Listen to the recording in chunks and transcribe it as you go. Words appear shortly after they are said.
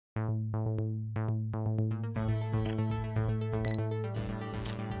Thank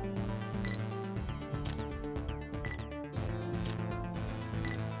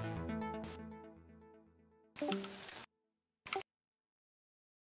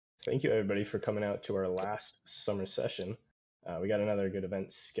you, everybody, for coming out to our last summer session. We got another good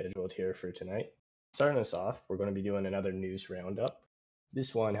event scheduled here for tonight. Starting us off, we're going to be doing another news roundup.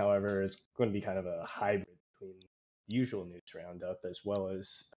 This one, however, is going to be kind of a hybrid between the usual news roundup as well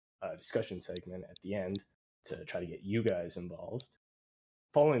as a discussion segment at the end to try to get you guys involved.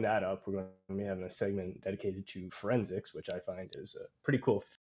 Following that up, we're going to be having a segment dedicated to forensics, which I find is a pretty cool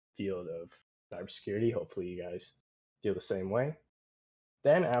field of cybersecurity. Hopefully, you guys feel the same way.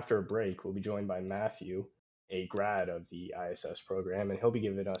 Then, after a break, we'll be joined by Matthew, a grad of the ISS program, and he'll be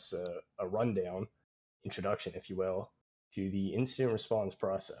giving us a rundown, introduction, if you will, to the incident response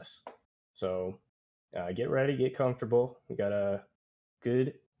process. So get ready, get comfortable. We got a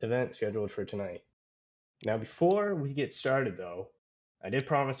good event scheduled for tonight. Now, before we get started, though, I did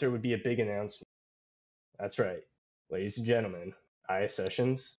promise there would be a big announcement. That's right, ladies and gentlemen,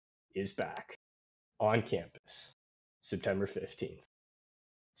 ISSessions is back on campus, September 15th.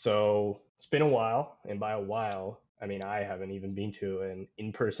 So it's been a while, and by a while, I mean I haven't even been to an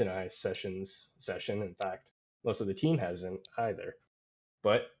in-person ISSessions session. In fact, most of the team hasn't either.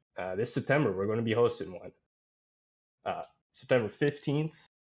 But this September, we're going to be hosting one. September 15th,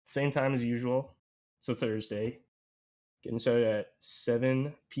 same time as usual. It's a Thursday. Getting started at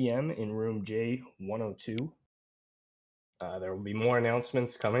 7 p.m. in room J102. There will be more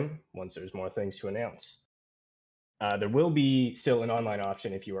announcements coming once there's more things to announce. There will be still an online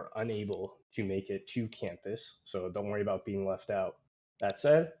option if you are unable to make it to campus, so don't worry about being left out. That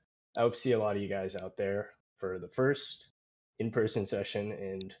said, I hope to see a lot of you guys out there for the first in-person session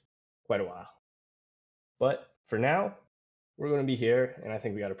in quite a while. But for now, we're going to be here, and I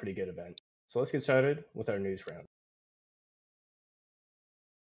think we got a pretty good event. So let's get started with our news round.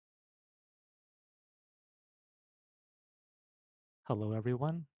 Hello,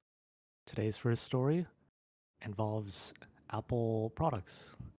 everyone. Today's first story involves Apple products.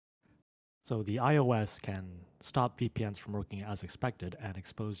 So the iOS can stop VPNs from working as expected and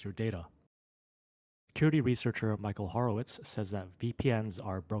expose your data. Security researcher Michael Horowitz says that VPNs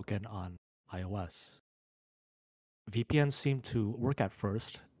are broken on iOS. VPNs seem to work at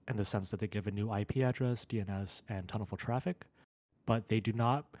first in the sense that they give a new IP address, DNS, and tunnel for traffic, but they do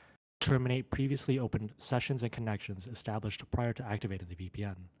not terminate previously opened sessions and connections established prior to activating the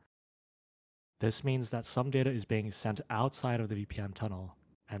VPN. This means that some data is being sent outside of the VPN tunnel,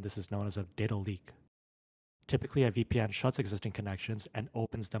 and this is known as a data leak. Typically, a VPN shuts existing connections and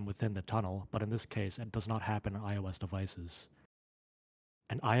opens them within the tunnel, but in this case, it does not happen on iOS devices.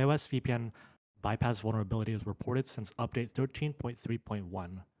 An iOS VPN bypass vulnerability is reported since update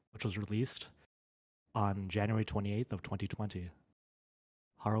 13.3.1, which was released on January 28th of 2020.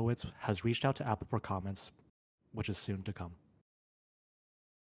 Horowitz has reached out to Apple for comments, which is soon to come.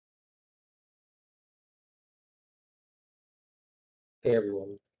 Hey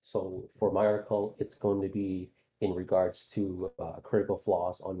everyone. So for my article, it's going to be in regards to critical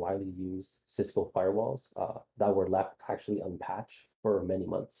flaws on widely used Cisco firewalls that were left actually unpatched for many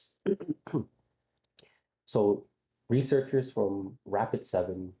months. So researchers from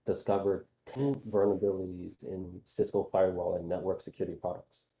Rapid7 discovered 10 vulnerabilities in Cisco firewall and network security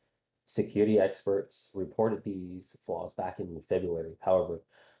products. Security experts reported these flaws back in February. However,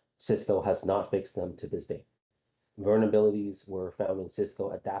 Cisco has not fixed them to this day. Vulnerabilities were found in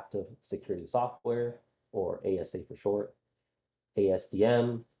Cisco Adaptive Security Software, or ASA for short,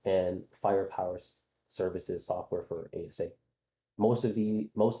 ASDM, and Firepower Services software for ASA. Most of the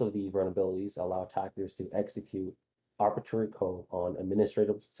vulnerabilities allow attackers to execute arbitrary code on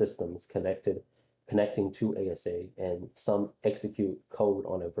administrative systems connecting to ASA, and some execute code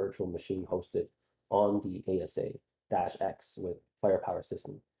on a virtual machine hosted on the ASA-X with Firepower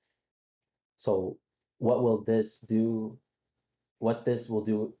system. So what will this do? What this will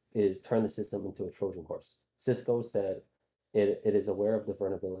do is turn the system into a Trojan horse. Cisco said it is aware of the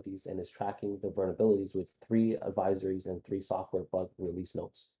vulnerabilities and is tracking the vulnerabilities with 3 advisories and 3 software bug release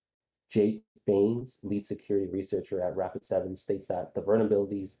notes. Jake Baines, lead security researcher at Rapid7, states that the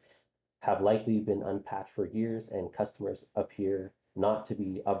vulnerabilities have likely been unpatched for years, and customers appear not to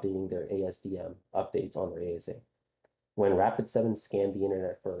be updating their ASDM updates on their ASA. When Rapid7 scanned the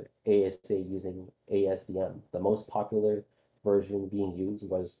internet for ASA using ASDM, the most popular version being used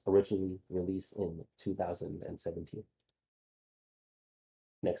was originally released in 2017.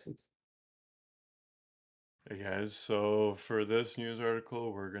 Next, please. Hey guys, so for this news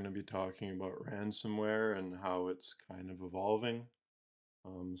article, we're going to be talking about ransomware and how it's kind of evolving.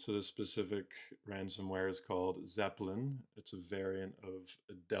 So this specific ransomware is called Zeppelin. It's a variant of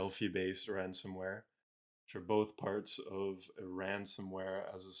a Delphi-based ransomware, which are both parts of a ransomware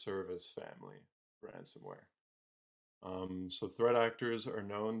as a service family ransomware. So threat actors are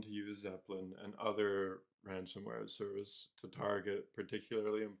known to use Zeppelin and other ransomware service to target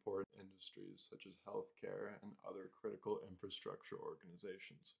particularly important industries such as healthcare and other critical infrastructure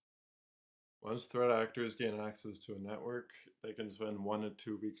organizations. Once threat actors gain access to a network, they can spend 1 to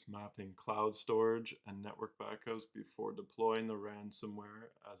 2 weeks mapping cloud storage and network backups before deploying the ransomware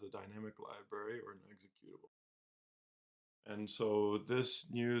as a dynamic library or an executable. And so this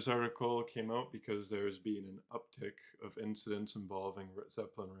news article came out because there's been an uptick of incidents involving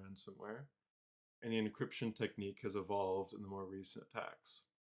Zeppelin ransomware, and the encryption technique has evolved in the more recent attacks.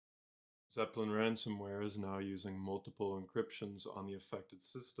 Zeppelin ransomware is now using multiple encryptions on the affected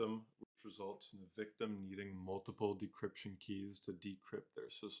system, which results in the victim needing multiple decryption keys to decrypt their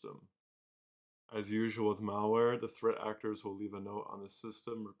system. As usual with malware, the threat actors will leave a note on the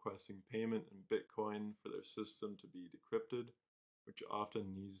system requesting payment in Bitcoin for their system to be decrypted, which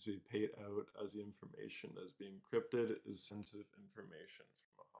often needs to be paid out as the information that is being encrypted is sensitive information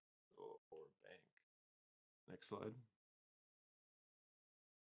from a hospital or bank. Next slide.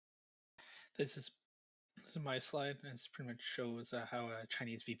 This is my slide, and it pretty much shows how a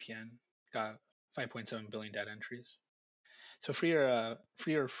Chinese VPN got 5.7 billion data entries. So free or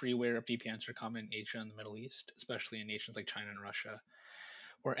freeware VPNs are common in Asia and the Middle East, especially in nations like China and Russia,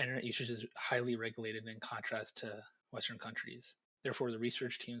 where internet usage is highly regulated in contrast to Western countries. Therefore, the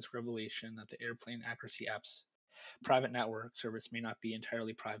research team's revelation that the airplane accuracy app's private network service may not be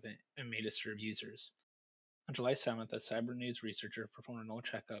entirely private and may disturb users. On July 7th, a cyber news researcher performed a null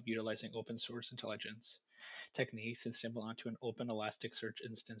checkup utilizing open source intelligence techniques and stumbled onto an open Elasticsearch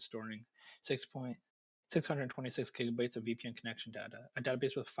instance storing 626 gigabytes of VPN connection data, a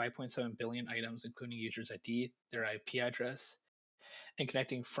database with 5.7 billion items, including users' ID, their IP address, and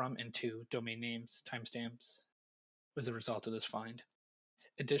connecting from and to domain names, timestamps, was the result of this find.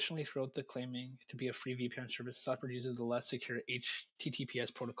 Additionally, throughout the claiming to be a free VPN service, software uses the less secure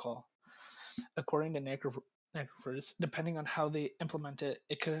HTTPS protocol. According to Necroverse, depending on how they implement it,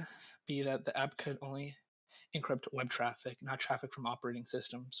 it could be that the app could only encrypt web traffic, not traffic from operating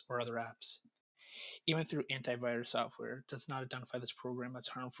systems or other apps. Even through antivirus software, does not identify this program as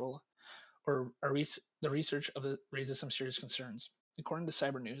harmful, or the research of it raises some serious concerns. According to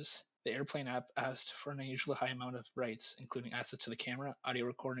Cyber News, the Airplane app asked for an unusually high amount of rights, including access to the camera, audio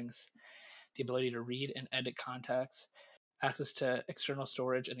recordings, the ability to read and edit contacts, access to external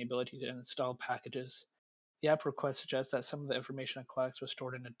storage, and the ability to install packages. The app request suggests that some of the information it collects was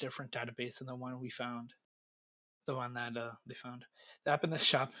stored in a different database than the one we found. The one that they found. The app in the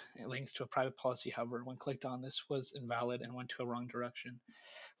shop links to a private policy, however, when clicked on, this was invalid and went to a wrong direction.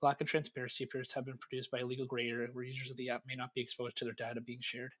 Lack of transparency appears to have been produced by a legal gray area where users of the app may not be exposed to their data being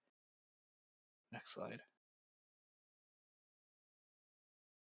shared. Next slide.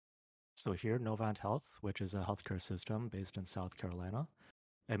 So here, Novant Health, which is a healthcare system based in South Carolina,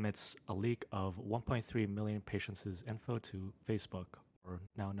 admits a leak of 1.3 million patients' info to Facebook, or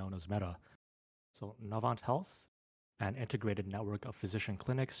now known as Meta. So Novant Health, an integrated network of physician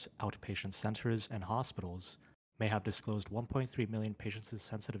clinics, outpatient centers, and hospitals, may have disclosed 1.3 million patients'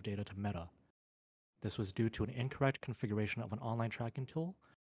 sensitive data to Meta. This was due to an incorrect configuration of an online tracking tool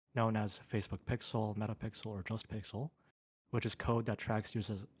known as Facebook Pixel, Metapixel, or just Pixel, which is code that tracks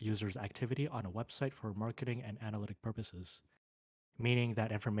users' activity on a website for marketing and analytic purposes, meaning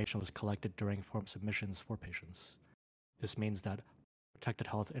that information was collected during form submissions for patients. This means that protected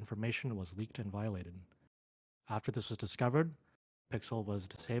health information was leaked and violated. After this was discovered, Pixel was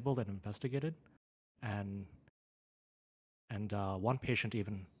disabled and investigated, and one patient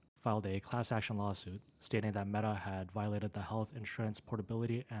even filed a class action lawsuit stating that Meta had violated the Health Insurance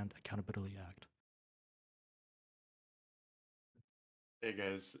Portability and Accountability Act. Hey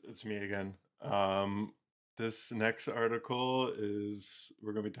guys, it's me again. This next article is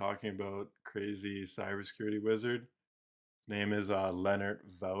we're going to be talking about crazy cybersecurity wizard. His name is Leonard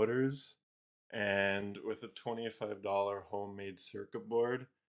Wouters, and with a $25 homemade circuit board,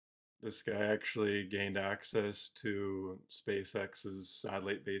 this guy actually gained access to SpaceX's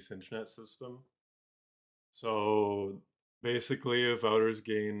satellite-based internet system. So basically, if Wouters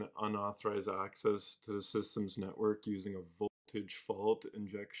gain unauthorized access to the system's network using a voltage fault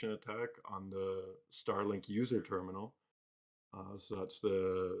injection attack on the Starlink user terminal. So that's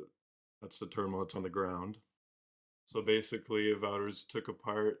the terminal that's on the ground. So basically, Wouters took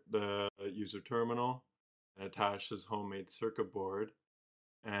apart the user terminal and attached his homemade circuit board.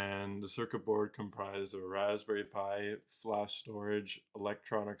 And the circuit board comprised of a Raspberry Pi, flash storage,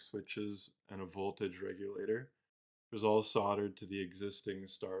 electronic switches, and a voltage regulator. It was all soldered to the existing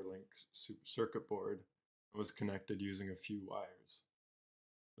Starlink circuit board and was connected using a few wires.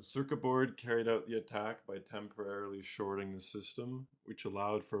 The circuit board carried out the attack by temporarily shorting the system, which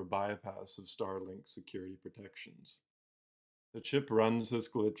allowed for a bypass of Starlink security protections. The chip runs this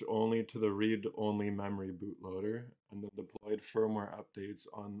glitch only to the read-only memory bootloader, and then deployed firmware updates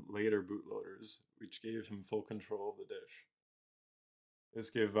on later bootloaders, which gave him full control of the dish. This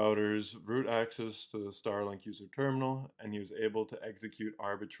gave routers root access to the Starlink user terminal, and he was able to execute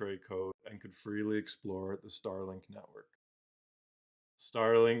arbitrary code and could freely explore the Starlink network.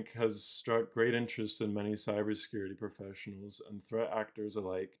 Starlink has struck great interest in many cybersecurity professionals and threat actors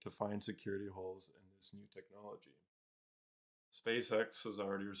alike to find security holes in this new technology. SpaceX has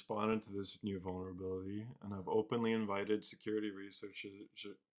already responded to this new vulnerability and have openly invited security researchers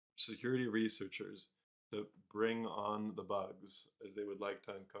to bring on the bugs, as they would like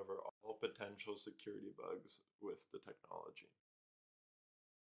to uncover all potential security bugs with the technology.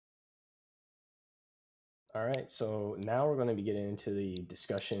 All right, so now we're going to be getting into the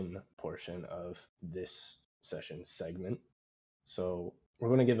discussion portion of this session segment. So we're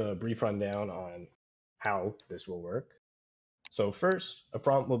going to give a brief rundown on how this will work. So first, a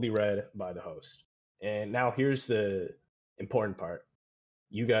prompt will be read by the host. And now here's the important part.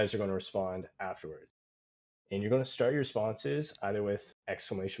 You guys are going to respond afterwards. And you're going to start your responses either with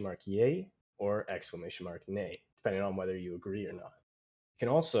 !yay or !nay, depending on whether you agree or not. You can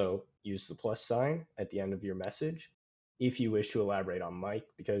also use the plus sign at the end of your message if you wish to elaborate on mic,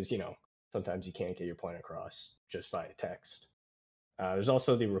 because, sometimes you can't get your point across just via text. There's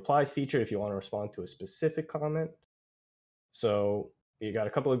also the replies feature if you want to respond to a specific comment. So you got a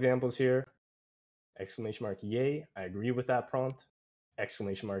couple examples here. !yay, I agree with that prompt.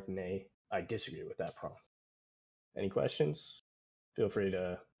 !nay, I disagree with that prompt. Any questions? Feel free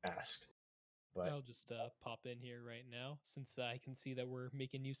to ask. But I'll just pop in here right now. Since I can see that we're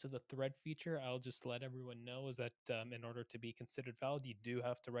making use of the thread feature, I'll just let everyone know is that in order to be considered valid, you do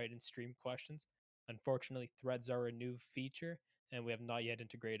have to write in stream questions. Unfortunately, threads are a new feature, and we have not yet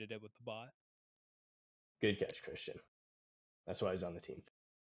integrated it with the bot. good catch, Christian. That's why he's on the team.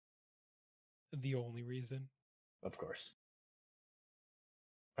 The only reason. Of course.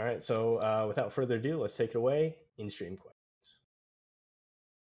 All right, so without further ado, let's take it away. In-stream questions.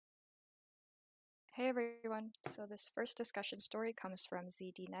 Hey everyone, so this first discussion story comes from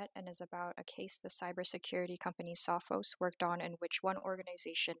ZDNet and is about a case the cybersecurity company Sophos worked on, in which one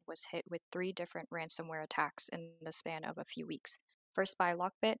organization was hit with 3 different ransomware attacks in the span of a few weeks, first by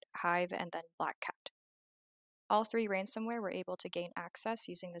Lockbit, Hive, and then Black Cat. All 3 ransomware were able to gain access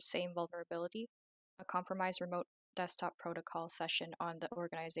using the same vulnerability, a compromised remote desktop protocol session on the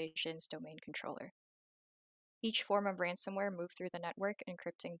organization's domain controller. Each form of ransomware moved through the network,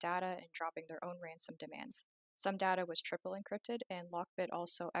 encrypting data and dropping their own ransom demands. Some data was triple encrypted, and Lockbit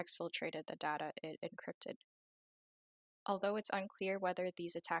also exfiltrated the data it encrypted. Although it's unclear whether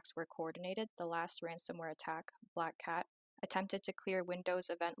these attacks were coordinated, the last ransomware attack, Black Cat, attempted to clear Windows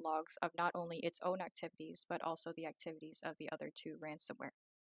event logs of not only its own activities, but also the activities of the other 2 ransomware.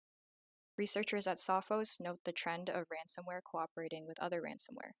 Researchers at Sophos note the trend of ransomware cooperating with other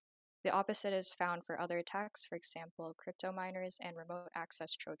ransomware. The opposite is found for other attacks, for example, crypto miners and remote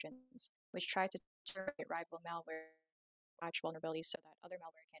access Trojans, which try to terminate rival malware patch vulnerabilities so that other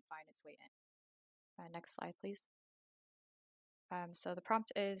malware can't find its way in. Next slide, please. So the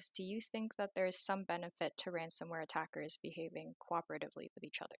prompt is, do you think that there is some benefit to ransomware attackers behaving cooperatively with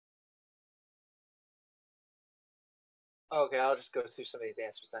each other? Okay, I'll just go through some of these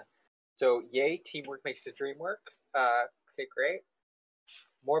answers then. So, yay, teamwork makes the dream work. Okay, great.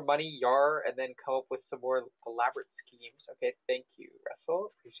 More money, yar, and then come up with some more elaborate schemes. Okay, thank you,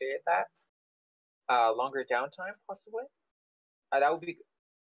 Russell. Appreciate that. Longer downtime, possibly. That would be.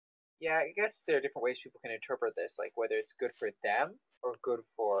 Yeah, I guess there are different ways people can interpret this, like whether it's good for them or good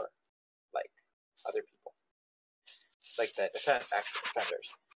for, like, other people, like the actual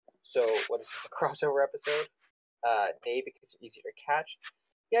defenders. So, what is this, a crossover episode? Nay, because they're easier to catch.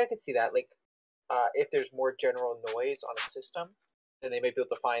 Yeah, I can see that. Like, if there's more general noise on a system, then they may be able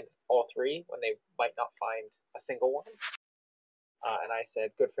to find all 3 when they might not find a single one. And I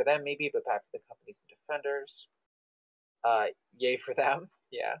said, good for them, maybe, but bad for the companies and defenders. Yay for them.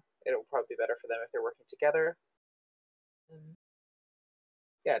 Yeah, it'll probably be better for them if they're working together.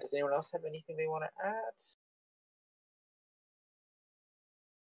 Yeah, does anyone else have anything they want to add?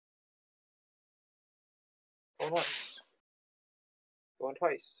 Going once. Going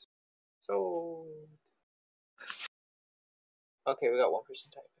twice. So, Okay, we got one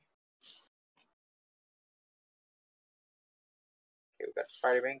person typing. Okay, we got a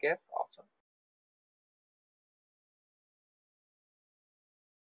Spider-Man GIF. Awesome.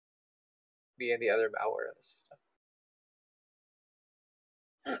 Me and the other malware in the system.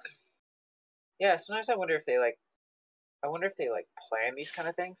 Yeah, sometimes I wonder if they plan these kind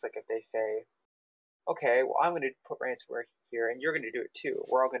of things. Like if they say, okay, well, I'm going to put ransomware here, and you're going to do it too.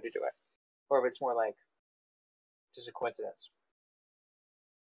 We're all going to do it. Or if it's more like just a coincidence.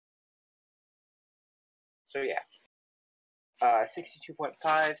 So yeah,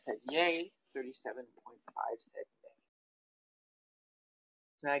 62.5 said yay, 37.5 said nay.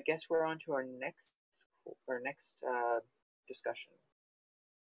 Now I guess we're on to our next discussion.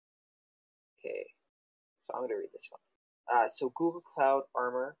 Okay, so I'm going to read this one. So Google Cloud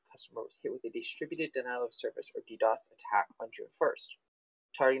Armor customer was hit with a distributed denial of service or DDoS attack on June 1st,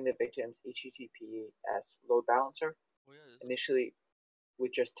 targeting the victim's HTTPS load balancer. Initially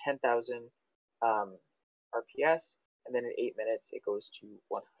with just 10,000 RPS, and then in 8 minutes it goes to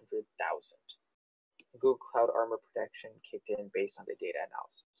 100,000. Google Cloud Armor protection kicked in based on the data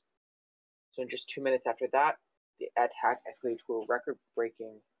analysis. So in just 2 minutes after that, the attack escalated to a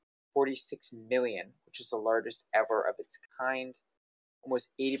record-breaking 46 million, which is the largest ever of its kind,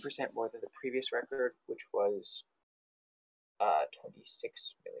 almost 80% more than the previous record, which was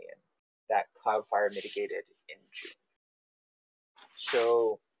 26 million that Cloudflare mitigated in June.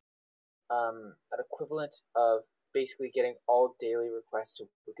 So an equivalent of basically getting all daily requests to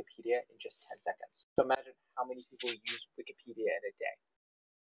Wikipedia in just 10 seconds. So imagine how many people use Wikipedia in a day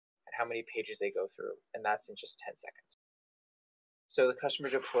and how many pages they go through, and that's in just 10 seconds. So the customer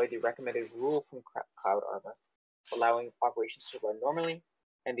deployed the recommended rule from Cloud Armor, allowing operations to run normally,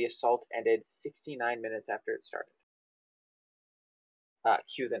 and the assault ended 69 minutes after it started.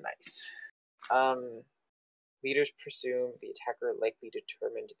 Cue the nice. Leaders presume the attacker likely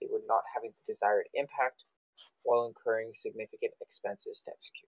determined they were not having the desired impact while incurring significant expenses to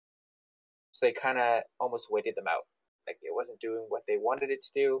execute. So they kind of almost waited them out. Like it wasn't doing what they wanted it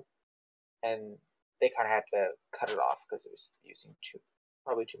to do, and they kind of had to cut it off because it was using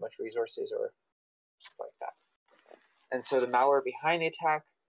probably too much resources or something like that. And so the malware behind the attack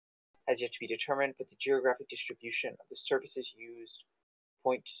has yet to be determined, but the geographic distribution of the services used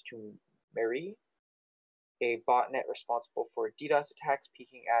points to Mary, a botnet responsible for DDoS attacks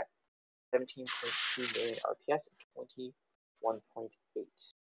peaking at 17.2 million RPS and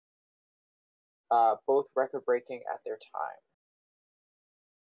 21.8. Both record-breaking at their time.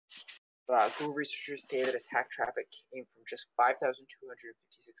 Google researchers say that attack traffic came from just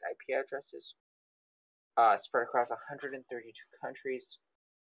 5,256 IP addresses spread across 132 countries,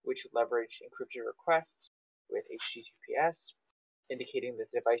 which leveraged encrypted requests with HTTPS, indicating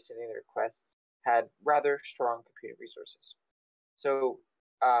that the device sending the requests had rather strong computing resources. So,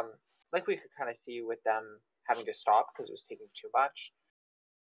 like we could kind of see with them having to stop because it was taking too much,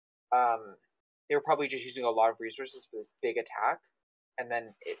 they were probably just using a lot of resources for this big attack, and then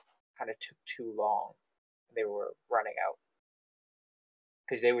it kind of took too long. They were running out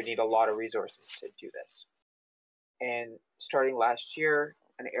because they would need a lot of resources to do this. And starting last year,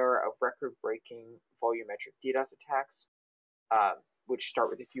 an era of record-breaking volumetric DDoS attacks, which start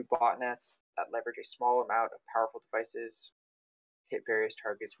with a few botnets that leverage a small amount of powerful devices, hit various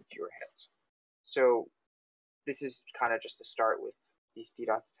targets with fewer hits. So this is kind of just the start with these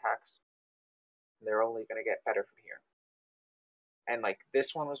DDoS attacks. They're only going to get better from here. And like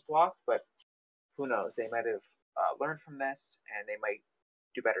this one was blocked, but who knows? They might have learned from this, and they might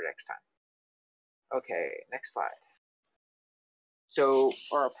do better next time. Okay, next slide. So,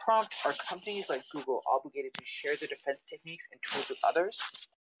 for our prompt, are companies like Google obligated to share their defense techniques and tools with others,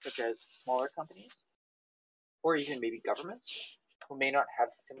 such as smaller companies, or even maybe governments, who may not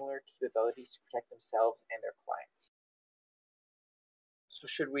have similar capabilities to protect themselves and their clients? So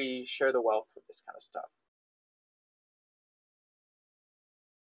should we share the wealth with this kind of stuff?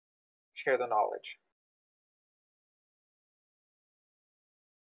 Share the knowledge.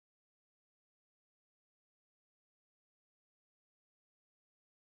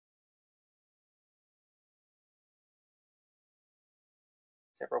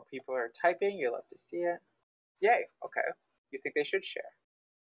 Several people are typing. You'll love to see it. Yay, okay. You think they should share?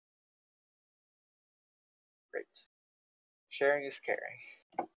 Great. Sharing is caring.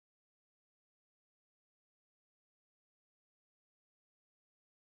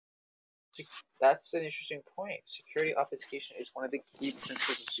 That's an interesting point. Security obfuscation is one of the key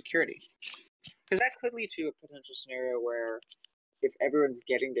principles of security. Because that could lead to a potential scenario where if everyone's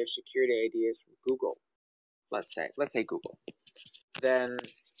getting their security ideas from Google, let's say Google, then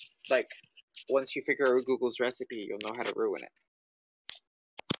like once you figure out Google's recipe, you'll know how to ruin it.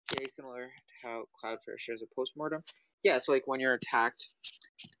 Yeah, similar to how Cloudflare shares a postmortem. Yeah, so like when you're attacked,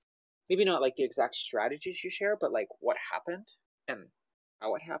 maybe not like the exact strategies you share, but like what happened and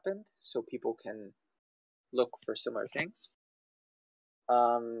how it happened, so people can look for similar things.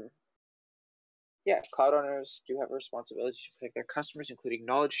 Yeah, cloud owners do have a responsibility to protect their customers, including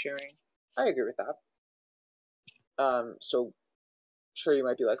knowledge sharing. I agree with that. So sure, you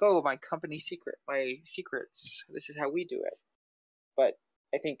might be like, oh, my company secret, my secrets, this is how we do it. But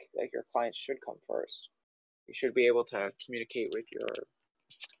I think like your clients should come first. You should be able to communicate with your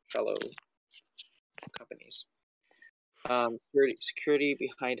fellow companies. Security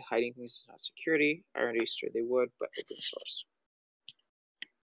behind hiding things is not security. I already said they would, but open source.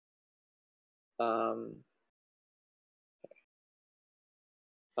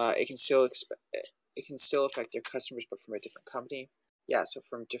 It can still affect their customers, but from a different company. Yeah, so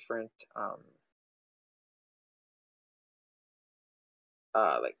from different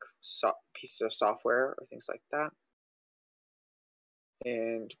like pieces of software or things like that.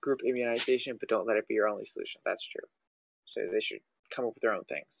 And group immunization, but don't let it be your only solution. That's true. So they should come up with their own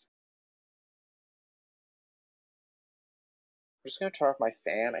things. I'm just going to turn off my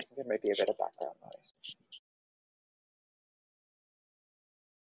fan. I think there might be a bit of background noise.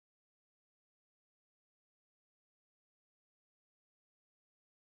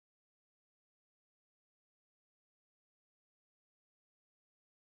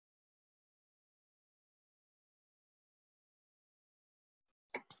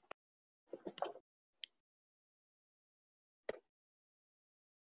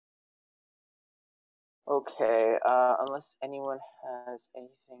 Okay, unless anyone has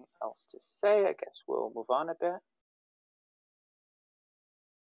anything else to say, I guess we'll move on a bit.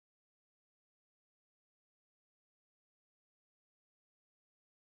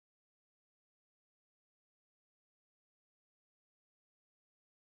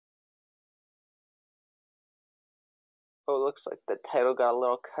 Oh, it looks like the title got a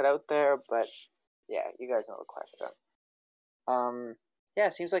little cut out there, but yeah, you guys know the question. Yeah,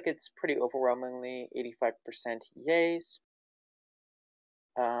 it seems like it's pretty overwhelmingly 85% yays.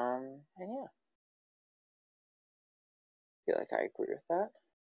 And yeah, I feel like I agree with that.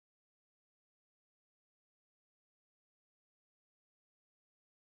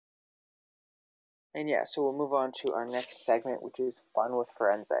 And yeah, so we'll move on to our next segment, which is fun with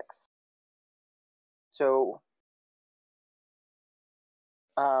forensics. So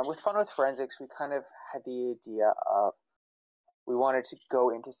with fun with forensics, we kind of had the idea of we wanted to go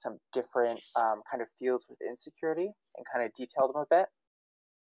into some different kind of fields within security and kind of detail them a bit,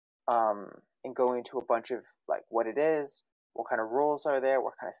 and go into a bunch of like what it is, what kind of roles are there,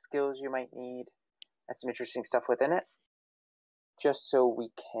 what kind of skills you might need, and some interesting stuff within it, just so we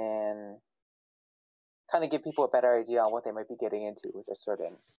can kind of give people a better idea on what they might be getting into with a certain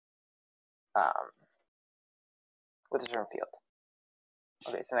field.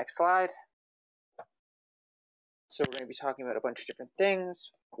 Okay, so next slide. So we're going to be talking about a bunch of different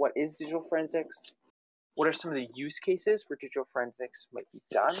things. What is digital forensics? What are some of the use cases where digital forensics might be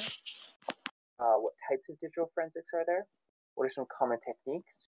done? What types of digital forensics are there? What are some common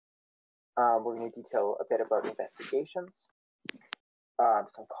techniques? We're going to detail a bit about investigations,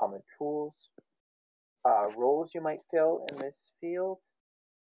 some common tools, roles you might fill in this field,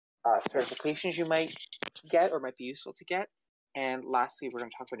 certifications you might get or might be useful to get, and lastly, we're going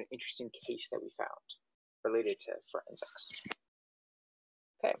to talk about an interesting case that we found related to forensics.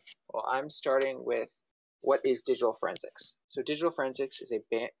 Okay, well, I'm starting with what is digital forensics. So digital forensics is a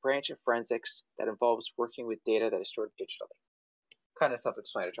branch of forensics that involves working with data that is stored digitally. Kind of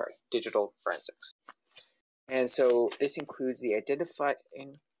self-explanatory, digital forensics. And so this includes the identifying,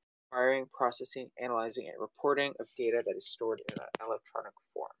 acquiring, processing, analyzing, and reporting of data that is stored in an electronic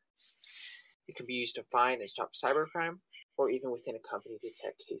form. It can be used to find and stop cybercrime, or even within a company to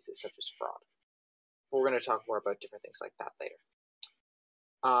detect cases such as fraud. We're going to talk more about different things like that later.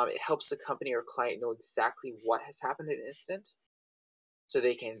 It helps the company or client know exactly what has happened in an incident, so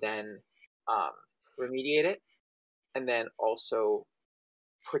they can then remediate it, and then also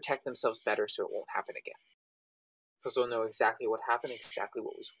protect themselves better so it won't happen again. Because they'll know exactly what happened, exactly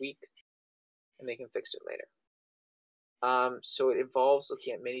what was weak, and they can fix it later. So it involves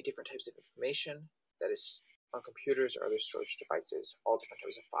looking at many different types of information that is on computers or other storage devices, all different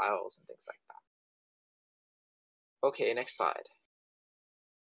types of files and things like that. Okay, next slide.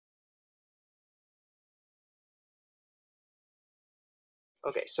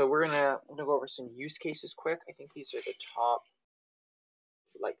 Okay, so we're gonna go over some use cases quick. I think these are the top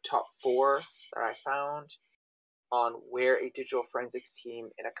 4 that I found on where a digital forensics team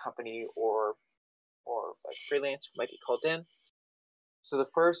in a company or like freelance might be called in. So the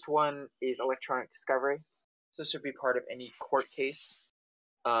first one is electronic discovery. So this would be part of any court case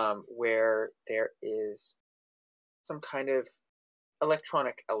where there is some kind of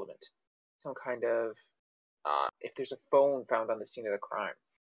electronic element, some kind of, if there's a phone found on the scene of the crime,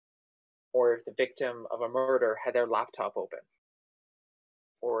 or if the victim of a murder had their laptop open,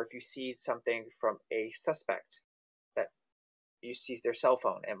 or if you see something from a suspect that you seize their cell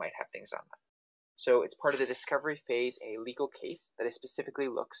phone and might have things on them. So it's part of the discovery phase in a legal case that specifically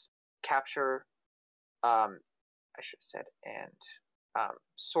looks capture, I should have said, and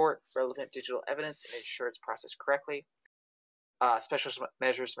sort relevant digital evidence and ensure it's processed correctly. Special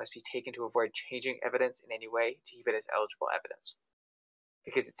measures must be taken to avoid changing evidence in any way to keep it as eligible evidence,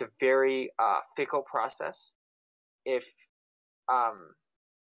 because it's a very fickle process. If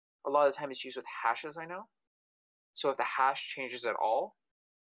a lot of the time it's used with hashes, I know. So if the hash changes at all,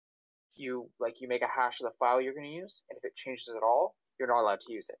 you make a hash of the file you're going to use, and if it changes at all, you're not allowed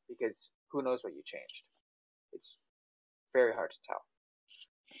to use it, because who knows what you changed. It's very hard to tell,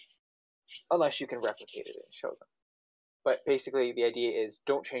 unless you can replicate it and show them. But basically, the idea is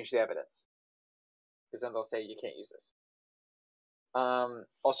don't change the evidence, because then they'll say you can't use this.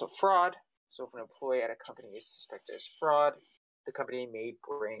 Also, fraud. So if an employee at a company is suspected as fraud, the company may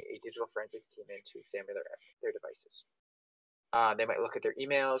bring a digital forensics team in to examine their devices. They might look at their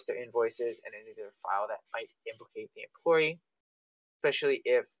emails, their invoices, and any other file that might implicate the employee, especially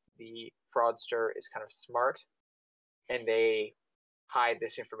if the fraudster is kind of smart and they hide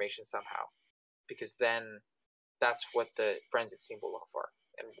this information somehow, because then that's what the forensics team will look for,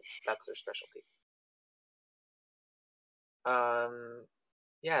 and that's their specialty.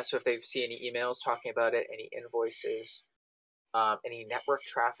 So if they see any emails talking about it, any invoices, any network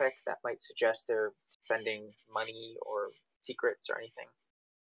traffic that might suggest they're sending money or secrets or anything.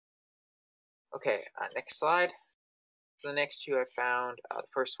 Okay, next slide. So the next two I found, the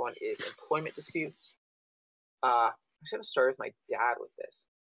first one is employment disputes. I'm just going to start with my dad with this,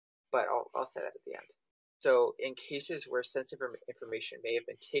 but I'll say that at the end. So in cases where sensitive information may have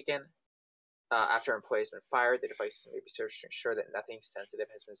been taken after an employee has been fired, the devices may be searched to ensure that nothing sensitive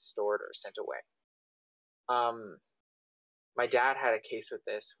has been stored or sent away. My dad had a case with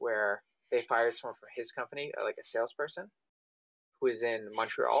this where they fired someone from his company, like a salesperson, who was in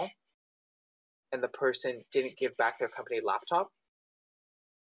Montreal, and the person didn't give back their company laptop.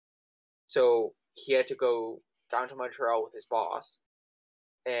 So he had to go down to Montreal with his boss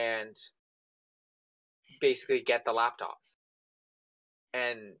and basically get the laptop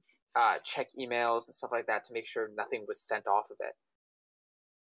and check emails and stuff like that to make sure nothing was sent off of it,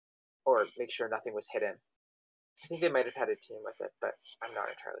 or make sure nothing was hidden. I think they might have had a team with it, but I'm not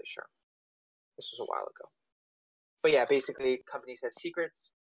entirely sure. This was a while ago. But yeah, basically companies have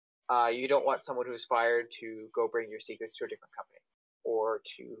secrets. You don't want someone who's fired to go bring your secrets to a different company, or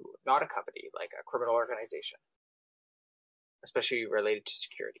to not a company, like a criminal organization, especially related to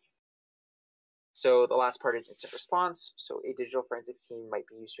security. So the last part is instant response. So a digital forensics team might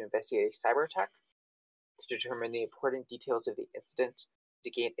be used to investigate a cyber attack, to determine the important details of the incident,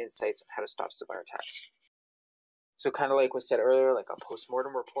 to gain insights on how to stop cyber attacks. So kind of like was said earlier, like a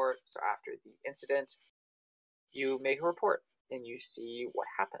post-mortem report. So after the incident, you make a report and you see what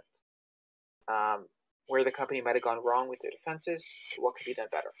happened, where the company might have gone wrong with their defenses, what could be done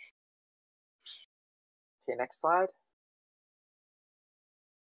better. Okay, next slide.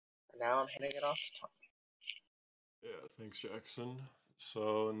 Now I'm handing it off to Tom. Yeah, thanks, Jackson.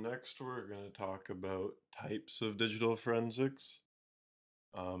 So next we're going to talk about types of digital forensics.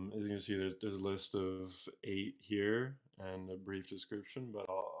 As you can see, there's a list of 8 here and a brief description, but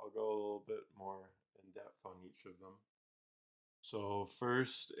I'll go a little bit more in depth on each of them. So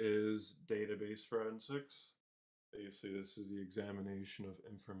first is database forensics. Basically, this is the examination of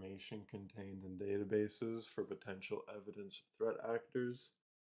information contained in databases for potential evidence of threat actors.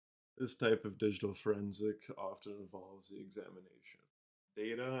 This type of digital forensic often involves the examination of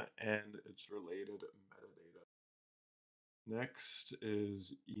data and its related metadata. Next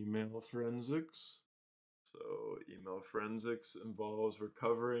is email forensics. So email forensics involves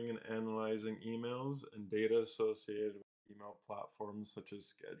recovering and analyzing emails and data associated with email platforms such as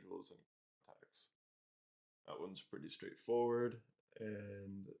schedules and contacts. That one's pretty straightforward.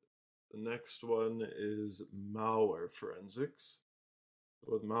 And the next one is malware forensics.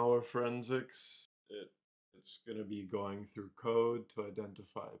 With malware forensics, it's going to be going through code to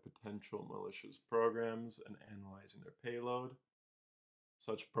identify potential malicious programs and analyzing their payload.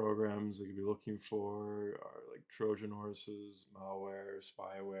 Such programs they could be looking for are like Trojan horses, malware,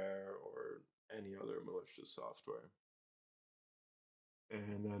 spyware, or any other malicious software.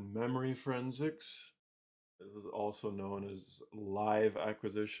 And then memory forensics. This is also known as live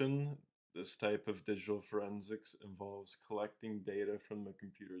acquisition. This type of digital forensics involves collecting data from the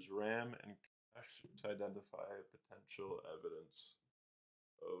computer's RAM and cache to identify potential evidence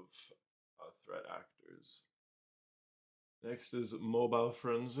of threat actors. Next is mobile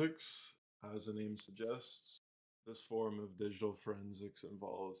forensics. As the name suggests, this form of digital forensics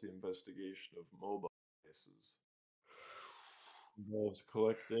involves the investigation of mobile devices. Involves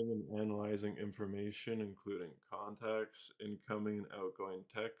collecting and analyzing information, including contacts, incoming and outgoing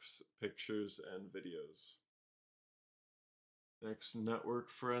texts, pictures, and videos. Next, network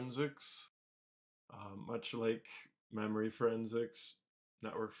forensics. Much like memory forensics,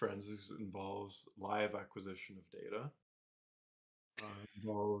 network forensics involves live acquisition of data.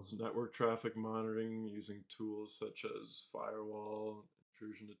 Involves network traffic monitoring using tools such as firewall,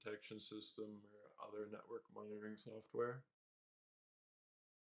 intrusion detection system, or other network monitoring software.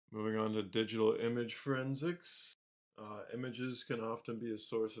 Moving on to digital image forensics. Images can often be a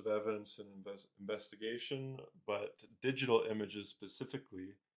source of evidence in investigation, but digital images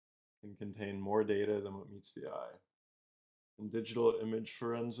specifically can contain more data than what meets the eye. In digital image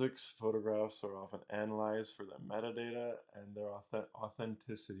forensics, photographs are often analyzed for their metadata, and their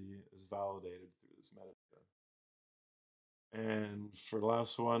authenticity is validated through this metadata. And for the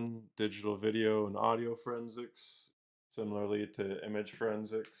last one, digital video and audio forensics. Similarly to image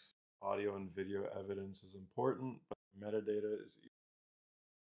forensics, audio and video evidence is important, but metadata is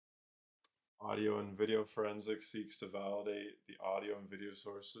audio and video forensics seeks to validate the audio and video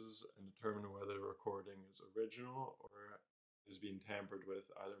sources and determine whether the recording is original or is being tampered with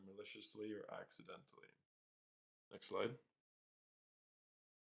either maliciously or accidentally. Next slide.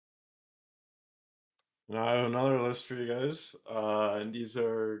 Now I have another list for you guys, and these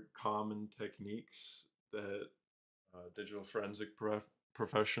are common techniques that digital forensic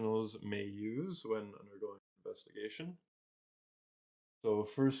professionals may use when undergoing investigation. So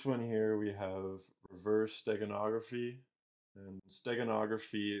first one here, we have reverse steganography. And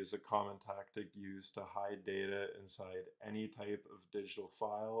steganography is a common tactic used to hide data inside any type of digital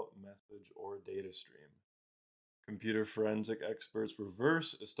file, message, or data stream. Computer forensic experts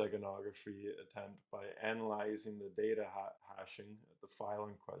reverse a steganography attempt by analyzing the data hashing that the file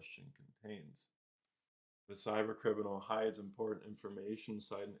in question contains. If a cybercriminal hides important information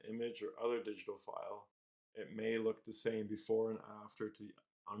inside an image or other digital file, it may look the same before and after to the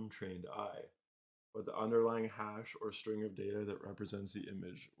untrained eye, but the underlying hash or string of data that represents the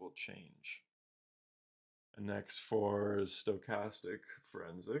image will change. And next for stochastic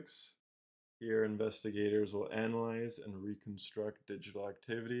forensics. Here, investigators will analyze and reconstruct digital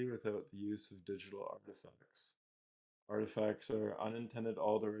activity without the use of digital artifacts. Artifacts are unintended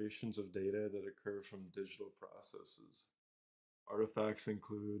alterations of data that occur from digital processes. Artifacts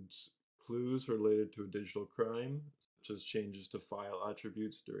include clues related to a digital crime, such as changes to file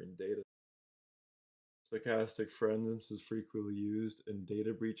attributes during data. Stochastic forensics is frequently used in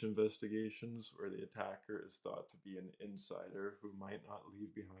data breach investigations where the attacker is thought to be an insider who might not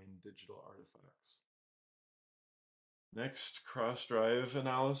leave behind digital artifacts. Next, cross-drive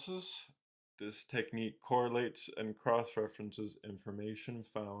analysis. This technique correlates and cross-references information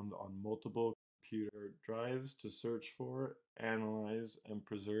found on multiple computer drives to search for, analyze, and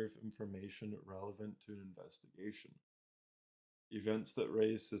preserve information relevant to an investigation. Events that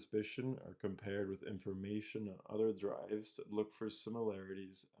raise suspicion are compared with information on other drives to look for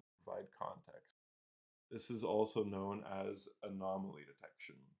similarities and provide context. This is also known as anomaly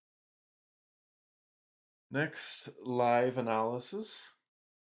detection. Next, live analysis.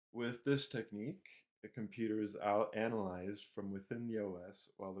 With this technique, a computer is analyzed from within the OS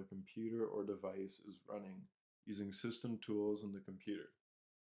while the computer or device is running using system tools in the computer.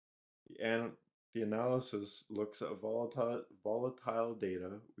 The analysis looks at volatile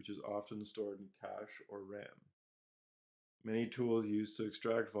data, which is often stored in cache or RAM. Many tools used to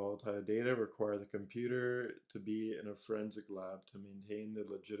extract volatile data require the computer to be in a forensic lab to maintain the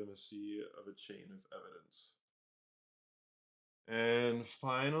legitimacy of a chain of evidence. And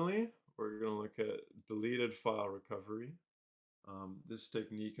finally, we're going to look at deleted file recovery. This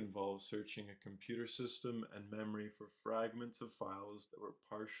technique involves searching a computer system and memory for fragments of files that were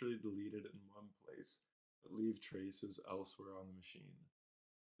partially deleted in one place but leave traces elsewhere on the machine.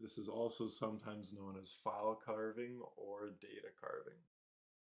 This is also sometimes known as file carving or data carving.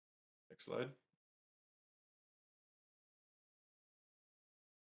 Next slide.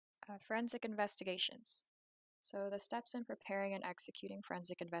 Forensic investigations. So the steps in preparing and executing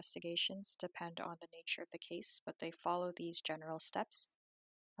forensic investigations depend on the nature of the case, but they follow these general steps.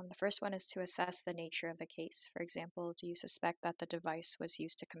 The first one is to assess the nature of the case. For example, do you suspect that the device was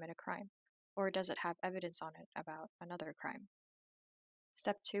used to commit a crime? Or does it have evidence on it about another crime?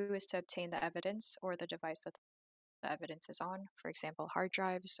 Step 2 is to obtain the evidence or the device that the evidence is on, for example, hard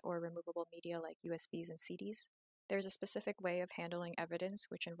drives or removable media like USBs and CDs. There's a specific way of handling evidence,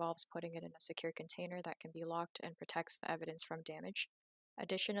 which involves putting it in a secure container that can be locked and protects the evidence from damage.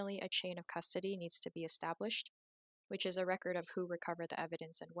 Additionally, a chain of custody needs to be established, which is a record of who recovered the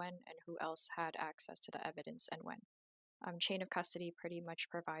evidence and when, and who else had access to the evidence and when. Chain of custody pretty much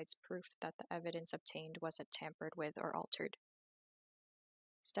provides proof that the evidence obtained wasn't tampered with or altered.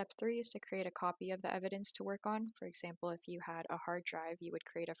 Step 3 is to create a copy of the evidence to work on. For example, if you had a hard drive, you would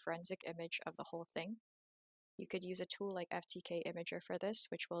create a forensic image of the whole thing. You could use a tool like FTK Imager for this,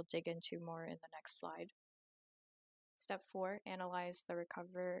 which we'll dig into more in the next slide. Step 4, analyze and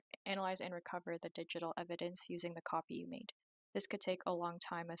recover the digital evidence using the copy you made. This could take a long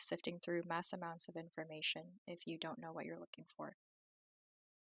time of sifting through mass amounts of information if you don't know what you're looking for.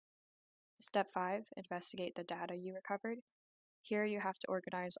 Step 5, investigate the data you recovered. Here you have to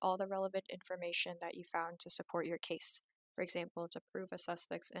organize all the relevant information that you found to support your case. For example, to prove a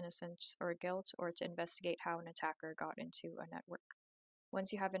suspect's innocence or guilt, or to investigate how an attacker got into a network.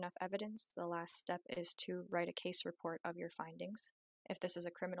 Once you have enough evidence, the last step is to write a case report of your findings. If this is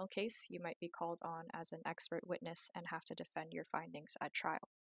a criminal case, you might be called on as an expert witness and have to defend your findings at trial.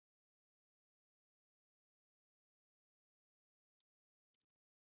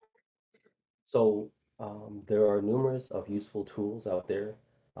 So there are numerous of useful tools out there.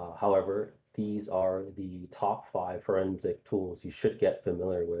 However, these are the top 5 forensic tools you should get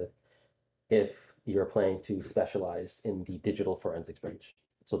familiar with if you're planning to specialize in the digital forensics branch.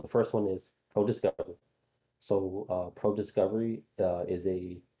 So the first one is ProDiscovery. So ProDiscovery is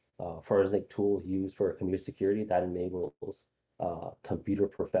a forensic tool used for computer security that enables computer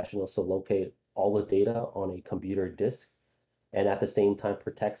professionals to locate all the data on a computer disk and at the same time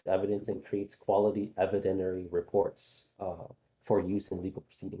protects evidence and creates quality evidentiary reports for use in legal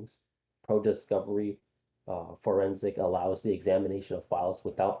proceedings. ProDiscovery Forensic allows the examination of files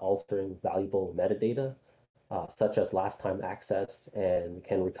without altering valuable metadata, such as last time access, and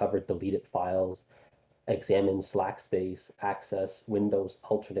can recover deleted files, examine slack space, access Windows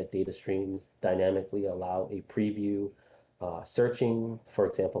alternate data streams, dynamically allow a preview, searching, for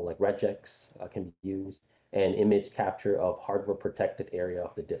example, like regex can be used, and image capture of hardware protected area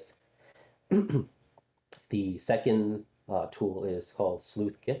of the disk. The second tool is called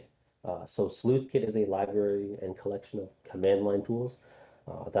SleuthKit. So SleuthKit is a library and collection of command line tools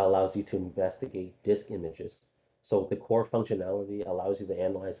that allows you to investigate disk images. So the core functionality allows you to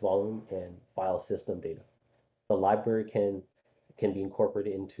analyze volume and file system data. The library can be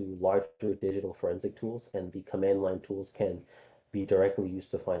incorporated into larger digital forensic tools, and the command line tools can be directly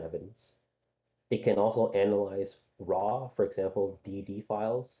used to find evidence. It can also analyze raw, for example, DD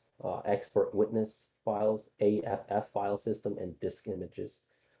files, expert witness files, AFF file system, and disk images.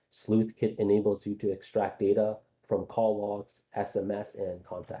 SleuthKit enables you to extract data from call logs, SMS, and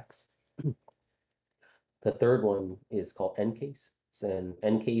contacts. The third one is called EnCase. And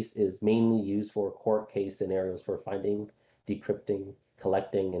EnCase is mainly used for court case scenarios for finding, decrypting,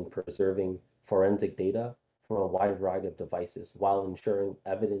 collecting, and preserving forensic data from a wide variety of devices while ensuring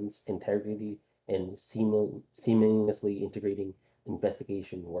evidence integrity and seamlessly integrating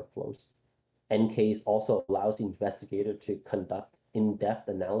investigation workflows. EnCase also allows the investigator to conduct in-depth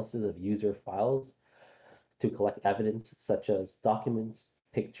analysis of user files to collect evidence such as documents,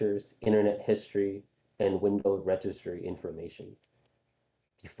 pictures, internet history, and window registry information.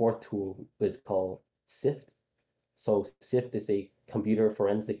 The fourth tool is called SIFT. So SIFT is a computer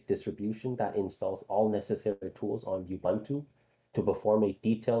forensic distribution that installs all necessary tools on Ubuntu to perform a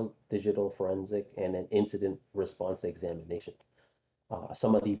detailed digital forensic and an incident response examination.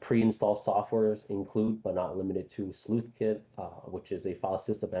 Some of the pre-installed softwares include, but not limited to, SleuthKit, which is a file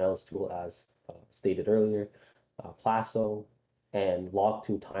system analysis tool as stated earlier, Plaso, and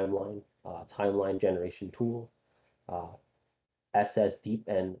Log2 Timeline, timeline generation tool, SS Deep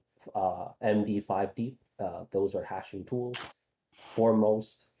and MD5 Deep, those are hashing tools,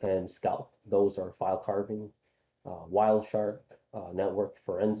 Foremost and Scalp, those are file carving, Wireshark, network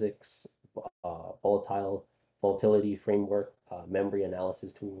forensics, volatility framework, memory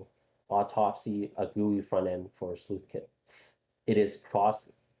analysis tool, Autopsy, a GUI front end for SleuthKit. It is cross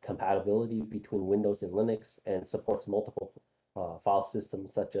compatibility between Windows and Linux and supports multiple file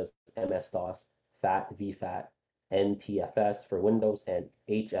systems such as MS-DOS, FAT, VFAT, NTFS for Windows, and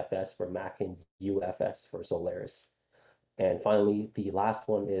HFS for Mac, and UFS for Solaris. And finally, the last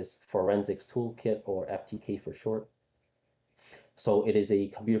one is Forensics Toolkit, or FTK for short. So it is a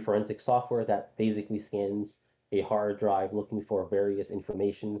computer forensic software that basically scans a hard drive looking for various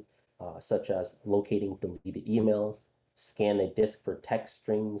information such as locating deleted emails, scan a disk for text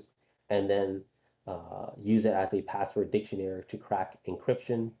strings, and then use it as a password dictionary to crack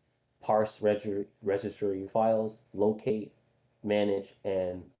encryption, parse registry files, locate, manage,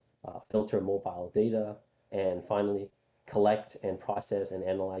 and filter mobile data, and finally, collect and process and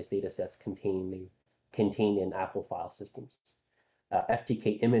analyze data sets contained in Apple file systems.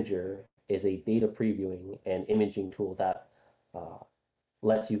 FTK Imager is a data previewing and imaging tool that uh,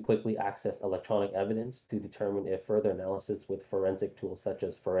 lets you quickly access electronic evidence to determine if further analysis with forensic tools such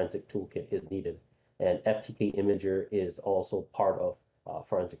as Forensic Toolkit is needed. And FTK Imager is also part of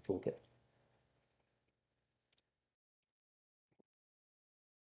Forensic Toolkit.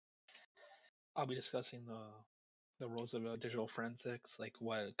 I'll be discussing the roles of digital forensics, like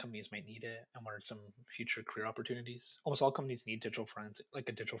what companies might need it, and what are some future career opportunities. Almost all companies need digital forensic, like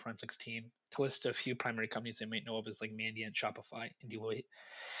a digital forensics team. To list a few primary companies they might know of is like Mandiant, Shopify, and Deloitte.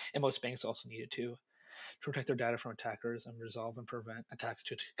 And most banks also need it too, to protect their data from attackers and resolve and prevent attacks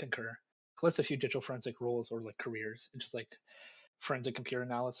to concur. To list a few digital forensic roles or like careers, it's just like forensic computer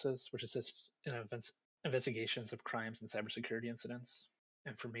analysis, which assists in investigations of crimes and cybersecurity incidents,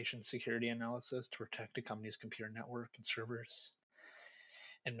 information security analysis to protect a company's computer network and servers,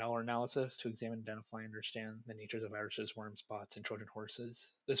 and malware analysis to examine, identify, and understand the natures of viruses, worms, bots, and Trojan horses.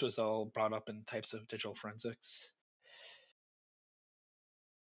 This was all brought up in types of digital forensics.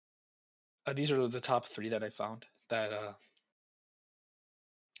 These are the top three that I found that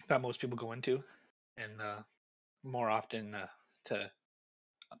most people go into, and more often to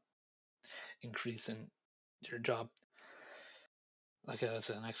increase in your job. Okay, that's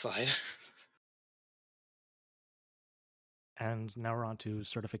the next slide. And now we're on to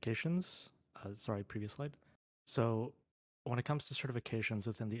certifications. Sorry, previous slide. So when it comes to certifications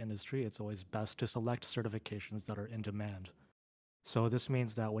within the industry, it's always best to select certifications that are in demand. So this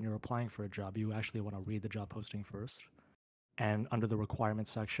means that when you're applying for a job, you actually want to read the job posting first. And under the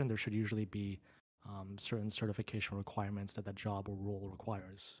requirements section, there should usually be certain certification requirements that job or role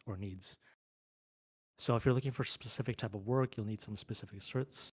requires or needs. So if you're looking for a specific type of work, you'll need some specific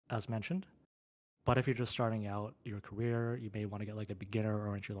certs, as mentioned. But if you're just starting out your career, you may want to get like a beginner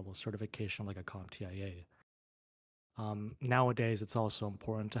or entry level certification like a CompTIA. Nowadays, it's also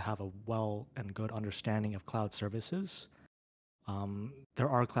important to have a well and good understanding of cloud services. There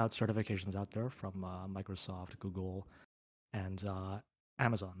are cloud certifications out there from Microsoft, Google, and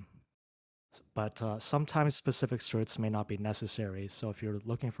Amazon. But sometimes specific certs may not be necessary. So if you're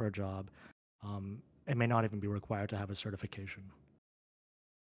looking for a job, it may not even be required to have a certification.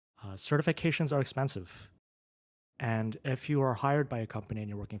 Certifications are expensive. And if you are hired by a company and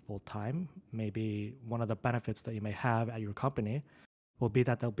you're working full time, maybe one of the benefits that you may have at your company will be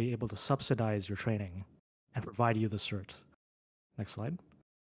that they'll be able to subsidize your training and provide you the cert. Next slide.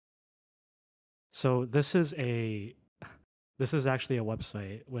 So this is actually a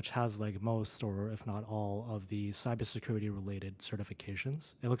website which has like most or if not all of the cybersecurity related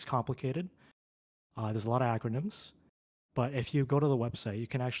certifications. It looks complicated. There's a lot of acronyms, but if you go to the website, you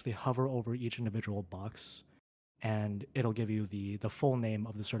can actually hover over each individual box and it'll give you the full name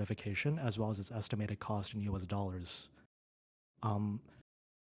of the certification as well as its estimated cost in US dollars.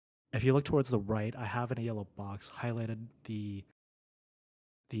 If you look towards the right, I have in a yellow box highlighted the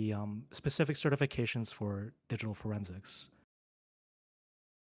specific certifications for digital forensics.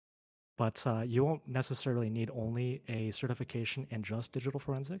 But you won't necessarily need only a certification in just digital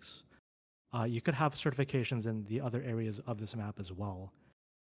forensics. You could have certifications in the other areas of this map as well.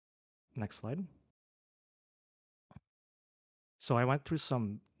 Next slide. So I went through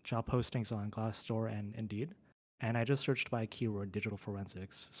some job postings on Glassdoor and Indeed, and I just searched by keyword digital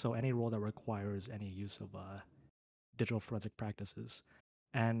forensics. So any role that requires any use of digital forensic practices.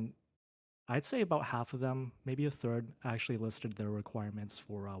 And I'd say about half of them, maybe a third, actually listed their requirements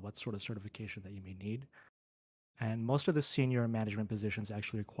for what sort of certification that you may need. And most of the senior management positions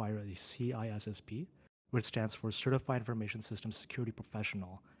actually require a CISSP, which stands for Certified Information Systems Security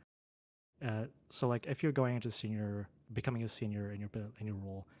Professional. So like if you're going into becoming a senior in your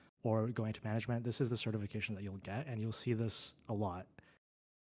role or going to management, this is the certification that you'll get, and you'll see this a lot.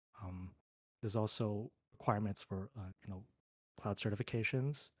 There's also requirements for cloud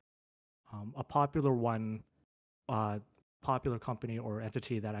certifications. A popular one, popular company or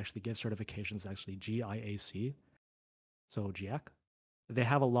entity that actually gives certifications is actually GIAC, so GIAC. They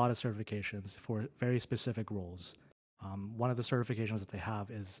have a lot of certifications for very specific roles. One of the certifications that they have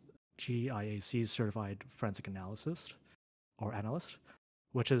is GIAC's Certified Forensic Analyst,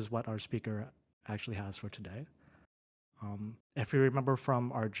 which is what our speaker actually has for today. If you remember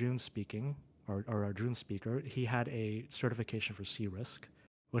from our June speaking, or our June speaker, he had a certification for C-Risk,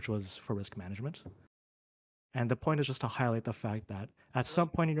 which was for risk management. And the point is just to highlight the fact that at some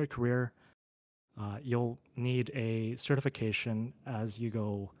point in your career, you'll need a certification as you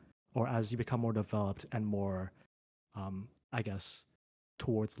go or as you become more developed and more, I guess,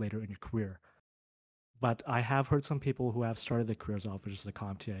 towards later in your career. But I have heard some people who have started their careers off with just the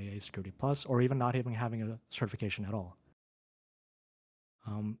CompTIA Security Plus, or even not even having a certification at all.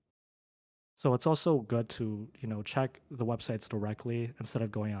 So it's also good to check the websites directly instead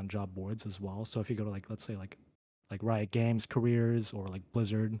of going on job boards as well. So if you go to let's say like Riot Games careers or like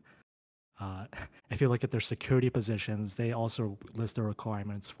Blizzard, if you look at their security positions, they also list their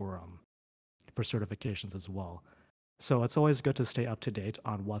requirements for certifications as well. So it's always good to stay up to date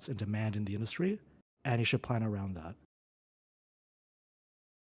on what's in demand in the industry, and you should plan around that.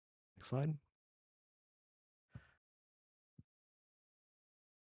 Next slide.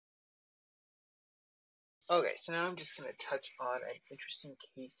 Okay, so now I'm just going to touch on an interesting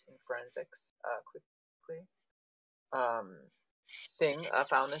case in forensics quickly. Singh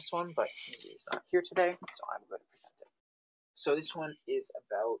found this one, but he is not here today, so I'm going to present it. So this one is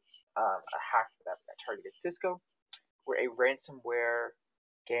about a hack that targeted Cisco, where a ransomware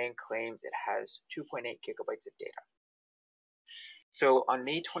gang claimed it has 2.8 gigabytes of data. So on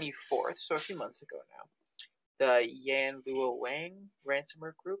May 24th, so a few months ago now, the Yan Luo Wang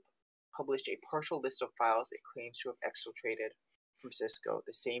ransomware group published a partial list of files it claims to have exfiltrated from Cisco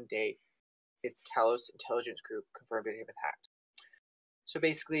the same day its Talos intelligence group confirmed it had been hacked. So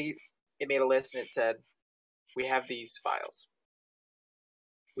basically, it made a list and it said, we have these files.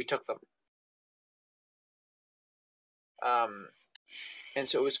 We took them. And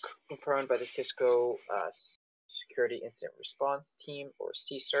so it was confirmed by the Cisco Security Incident Response Team, or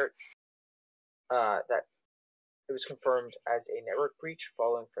CSIRT, that it was confirmed as a network breach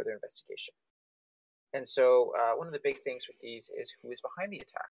following further investigation. And so one of the big things with these is who is behind the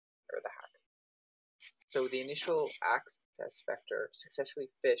attack, or the hack. So the initial access vector successfully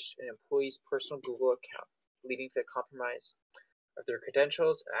phished an employee's personal Google account, leading to the compromise of their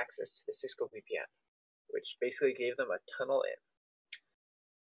credentials and access to the Cisco VPN, which basically gave them a tunnel in.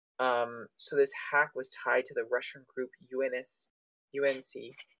 So this hack was tied to the Russian group UNC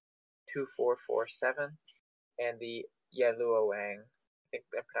 2447 and the Yaluoang, I think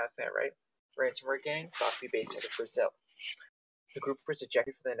I'm pronouncing that right, ransomware gang, thought to be based out of Brazil. The group was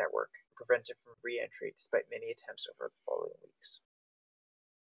ejected from the network and prevented from re-entry despite many attempts over the following weeks.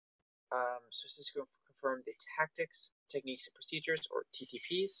 So Cisco confirmed the Tactics, Techniques, and Procedures, or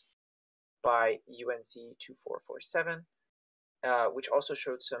TTPs, by UNC 2447, which also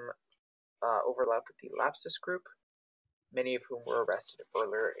showed some overlap with the Lapsus group, many of whom were arrested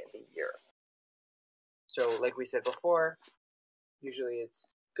earlier in the year. So, like we said before, usually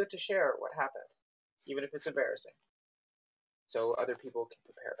it's good to share what happened, even if it's embarrassing, so other people can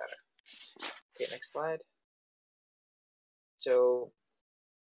prepare better. Okay, next slide. So,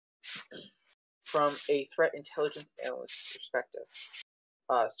 from a threat intelligence analyst perspective,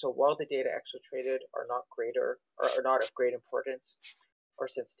 so while the data exfiltrated are not of great importance or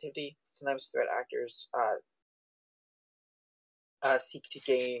sensitivity, sometimes threat actors seek to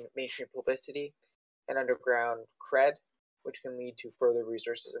gain mainstream publicity and underground cred, which can lead to further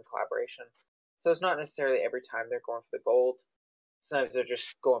resources and collaboration. So it's not necessarily every time they're going for the gold. Sometimes they're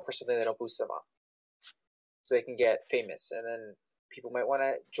just going for something that'll boost them up, so they can get famous, and then people might want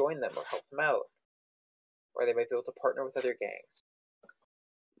to join them or help them out, or they might be able to partner with other gangs,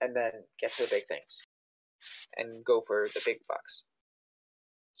 and then get to the big things, and go for the big bucks.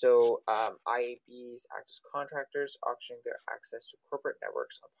 So IABs act as contractors, auctioning their access to corporate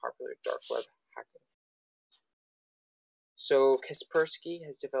networks on popular dark web hacking. So Kaspersky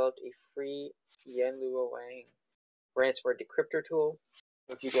has developed a free Yanluoang ransomware decryptor tool.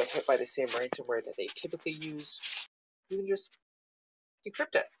 If you get hit by the same ransomware that they typically use, you can just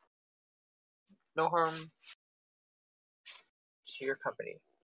decrypt it. No harm to your company,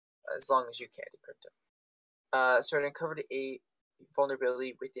 as long as you can't decrypt it. So it uncovered a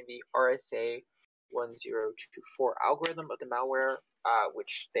vulnerability within the RSA 1024 algorithm of the malware,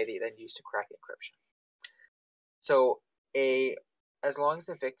 which they then use to crack encryption. So as long as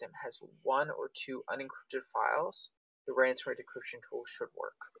the victim has one or two unencrypted files, the ransomware decryption tool should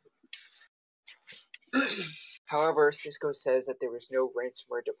work. However, Cisco says that there was no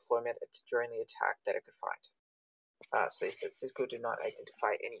ransomware deployment during the attack that it could find. So they said Cisco did not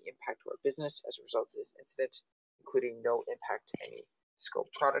identify any impact to our business as a result of this incident, including no impact to any Cisco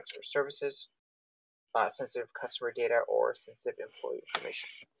products or services, sensitive customer data, or sensitive employee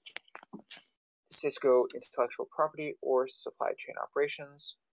information. Cisco intellectual property or supply chain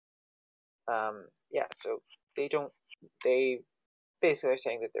operations. So they basically they're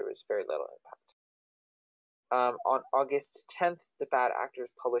saying that there was very little impact. On August 10th, the bad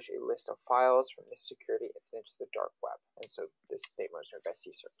actors published a list of files from this security incident to the dark web, and so this statement was made by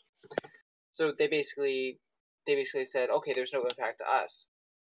CSIRT. So they basically said, okay, there's no impact to us,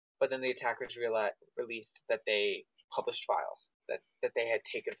 but then the attackers released that they published files, that they had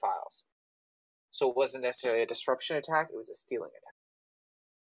taken files. So it wasn't necessarily a disruption attack, it was a stealing attack.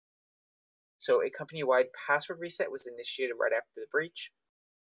 So a company-wide password reset was initiated right after the breach,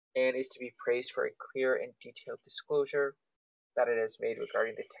 and is to be praised for a clear and detailed disclosure that it has made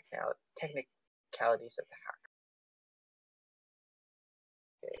regarding the technicalities of the hack.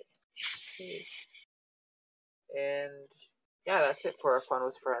 Okay. And yeah, that's it for our fun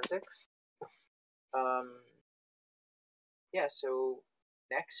with forensics. Yeah, so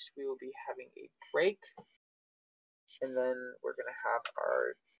next we will be having a break, and then we're going to have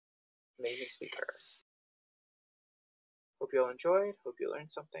our amazing speaker. Hope you all enjoyed. Hope you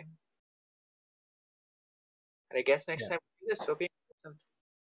learned something. And I guess next time we do this, it'll be awesome.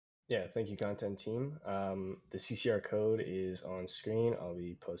 Yeah, thank you, content team. The CCR code is on screen. I'll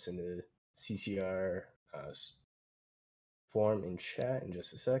be posting the CCR form in chat in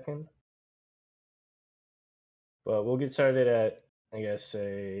just a second. But we'll get started at, I guess,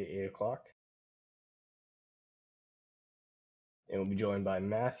 say 8 o'clock. And we'll be joined by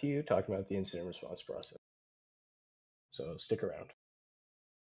Matthew talking about the incident response process. So stick around.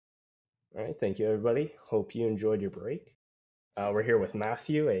 All right, thank you, everybody. Hope you enjoyed your break. We're here with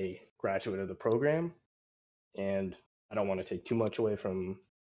Matthew, a graduate of the program, and I don't want to take too much away from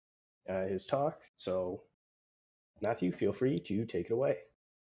his talk. So, Matthew, feel free to take it away.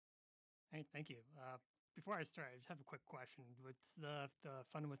 Hey, thank you. Before I start, I just have a quick question. Was the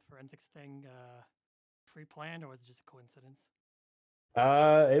fun with forensics thing pre-planned, or was it just a coincidence?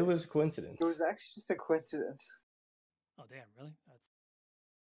 It was a coincidence. It was actually just a coincidence. Oh, damn, really? That's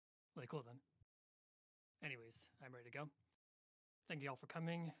really cool then. Anyways, I'm ready to go. Thank you all for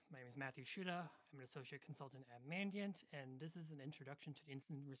coming. My name is Matthew Siuda. I'm an associate consultant at Mandiant, and this is an introduction to the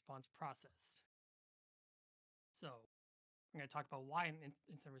incident response process. So, I'm going to talk about why an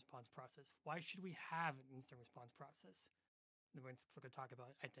incident response process. Why should we have an incident response process? Then we're going to talk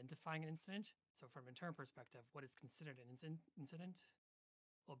about identifying an incident. So, from an internal perspective, what is considered an incident?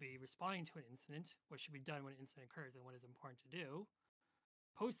 We'll be responding to an incident, what should be done when an incident occurs, and what is important to do.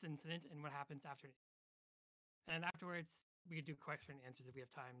 Post-incident, and what happens after. And afterwards, we could do question and answers if we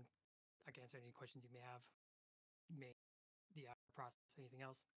have time. I can answer any questions you may have. The process, anything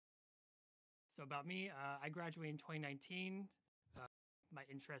else. So about me, I graduated in 2019. My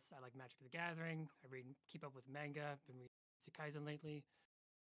interests, I like Magic the Gathering. I keep up with manga. I've been reading Kaizen lately.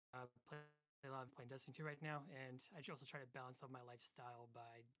 Play a lot of playing Destiny 2 right now, and I also try to balance out my lifestyle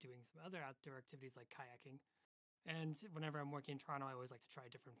by doing some other outdoor activities like kayaking. And whenever I'm working in Toronto, I always like to try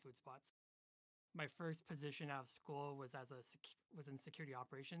different food spots. My first position out of school was was in security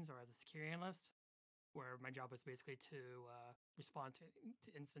operations, or as a security analyst, where my job was basically to respond to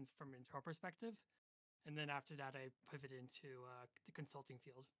incidents from an internal perspective. And then after that, I pivoted into the consulting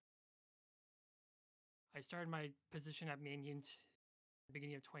field. I started my position at Mandiant at the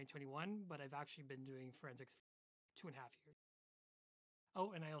beginning of 2021, but I've actually been doing forensics for 2.5 years.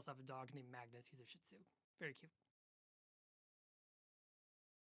 Oh, and I also have a dog named Magnus. He's a Shih Tzu. Very cute.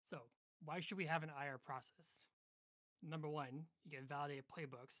 So, why should we have an IR process? Number one, you can validate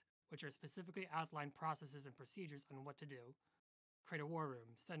playbooks, which are specifically outlined processes and procedures on what to do. Create a war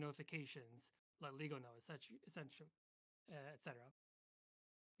room, send notifications, let legal know, etc.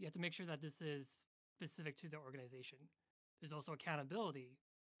 You have to make sure that this is specific to the organization. There's also accountability.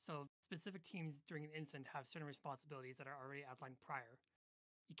 So specific teams during an incident have certain responsibilities that are already outlined prior.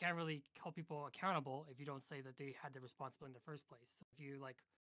 You can't really hold people accountable if you don't say that they had the responsibility in the first place. So if you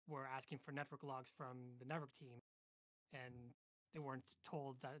were asking for network logs from the network team and they weren't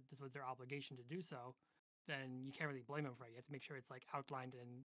told that this was their obligation to do so, then you can't really blame them for it. You have to make sure it's outlined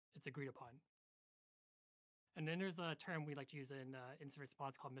and it's agreed upon. And then there's a term we like to use in incident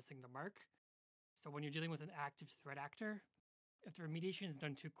response called missing the mark. So when you're dealing with an active threat actor, if the remediation is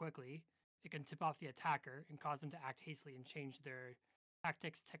done too quickly, it can tip off the attacker and cause them to act hastily and change their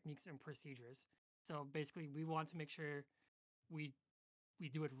tactics, techniques, and procedures. So basically, we want to make sure we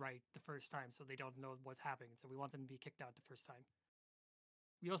do it right the first time so they don't know what's happening. So we want them to be kicked out the first time.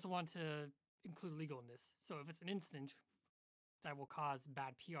 We also want to include legal in this. So if it's an incident that will cause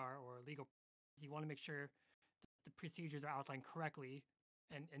bad PR or legal, you want to make sure the procedures are outlined correctly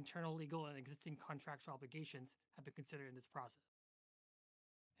and internal legal and existing contractual obligations have been considered in this process.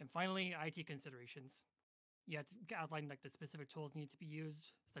 And finally, IT considerations. You have to outline the specific tools need to be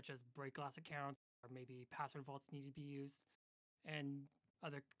used, such as break glass accounts, or maybe password vaults need to be used. and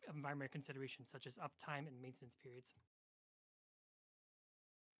other environmental considerations such as uptime and maintenance periods.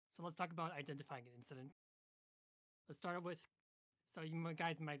 So let's talk about identifying an incident. Let's start with, so you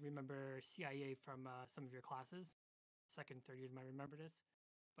guys might remember CIA from some of your classes. Second, third years might remember this,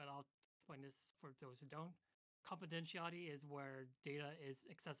 but I'll explain this for those who don't. Confidentiality is where data is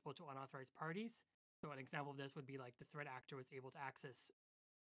accessible to unauthorized parties. So an example of this would be like the threat actor was able to access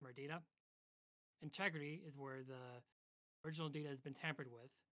customer data. Integrity is where the original data has been tampered with.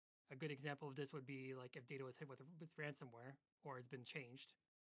 A good example of this would be like if data was hit with ransomware or it's been changed,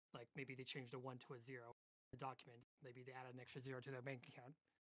 like maybe they changed a 1 to a 0, a document, maybe they added an extra 0 to their bank account.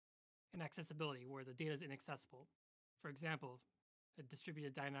 And accessibility, where the data is inaccessible. For example, a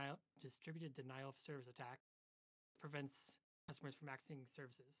distributed denial of service attack prevents customers from accessing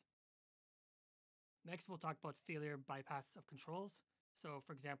services. Next, we'll talk about failure bypass of controls. So,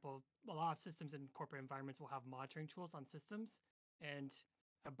 for example, a lot of systems in corporate environments will have monitoring tools on systems, and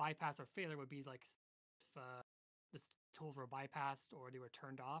a bypass or failure would be like if the tools were bypassed or they were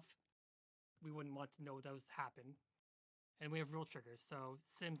turned off. We wouldn't want to know those happen. And we have rule triggers. So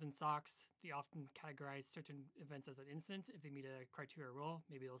SIMs and SOCs, they often categorize certain events as an incident if they meet a criteria rule.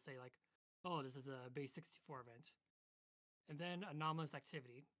 Maybe they'll say like, oh, this is a base 64 event. And then anomalous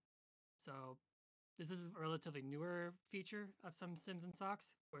activity. So this is a relatively newer feature of some SIMs and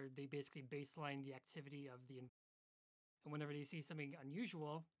SOCs where they basically baseline the activity of the environment. And whenever they see something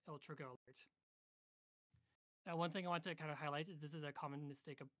unusual, it'll trigger alert. Now, one thing I want to kind of highlight is this is a common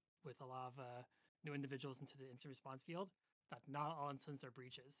mistake with a lot of new individuals into the incident response field, that not all incidents are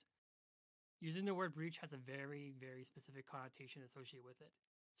breaches. Using the word breach has a very, very specific connotation associated with it.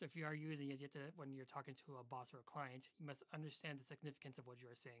 So if you are using it, you have to, when you're talking to a boss or a client, you must understand the significance of what you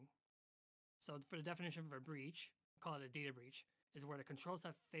are saying. So for the definition of a breach, call it a data breach, is where the controls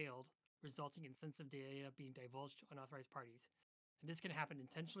have failed, resulting in sensitive data being divulged to unauthorized parties. And this can happen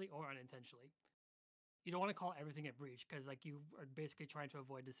intentionally or unintentionally. You don't want to call everything a breach because like you are basically trying to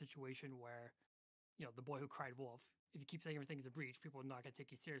avoid the situation where, you know, the boy who cried wolf. If you keep saying everything is a breach, people are not going to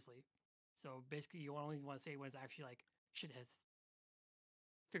take you seriously. So basically, you only want to say when it's actually like shit has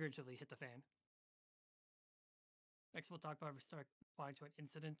figuratively hit the fan. Next, we'll talk about start responding to an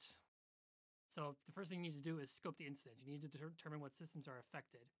incident. So the first thing you need to do is scope the incident. You need to determine what systems are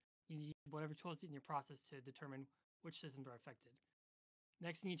affected. You need whatever tools in your process to determine which systems are affected.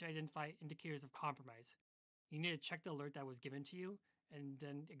 Next, you need to identify indicators of compromise. You need to check the alert that was given to you and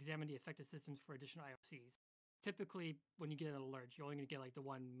then examine the affected systems for additional IOCs. Typically, when you get an alert, you're only going to get like the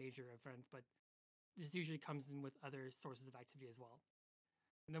one major event, but this usually comes in with other sources of activity as well.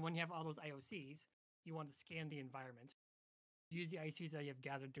 And then when you have all those IOCs, you want to scan the environment. Use the IOCs that you have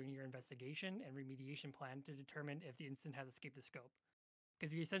gathered during your investigation and remediation plan to determine if the incident has escaped the scope.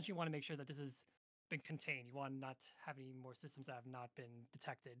 Because you essentially want to make sure that this has been contained. You want to not have any more systems that have not been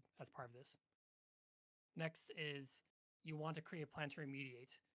detected as part of this. Next is you want to create a plan to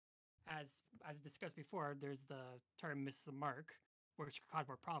remediate. As discussed before, there's the term miss the mark, which could cause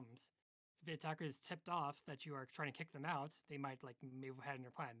more problems. If the attacker is tipped off that you are trying to kick them out, they might like move ahead in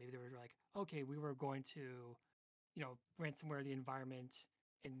their plan. Maybe they were like, okay, we were going to, you know, ransomware the environment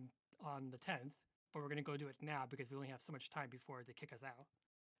on the 10th, but we're going to go do it now because we only have so much time before they kick us out.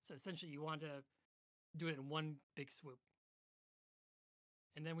 So essentially, you want to do it in one big swoop.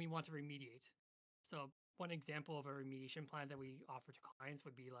 And then we want to remediate. So one example of a remediation plan that we offer to clients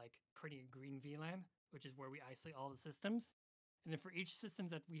would be like creating a green VLAN, which is where we isolate all the systems. And then for each system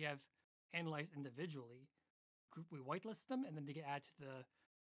that we have analyzed individually, we whitelist them, and then they get added to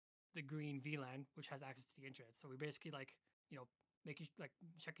the green VLAN, which has access to the internet. So we basically like, you know, making like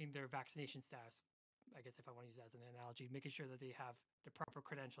checking their vaccination status. I guess if I want to use that as an analogy, making sure that they have the proper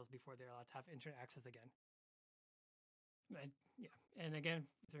credentials before they're allowed to have internet access again. And again,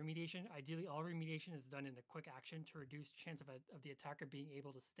 with remediation, ideally all remediation is done in a quick action to reduce chance of the attacker being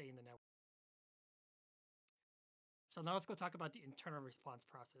able to stay in the network. So now let's go talk about the internal response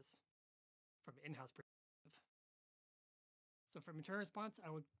process from an in-house perspective. So from internal response,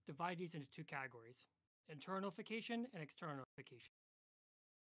 I would divide these into two categories: internal notification and external notification.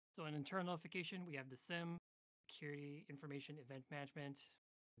 So in internal notification, we have the SIM, Security Information Event Management,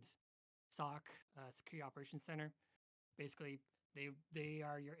 SOC, Security Operations Center. Basically, they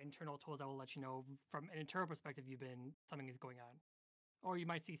are your internal tools that will let you know from an internal perspective something is going on. Or you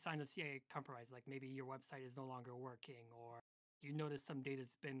might see signs of CIA compromise, like maybe your website is no longer working, or you notice some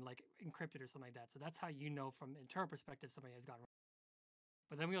data's been like encrypted or something like that. So that's how you know from an internal perspective something has gone wrong.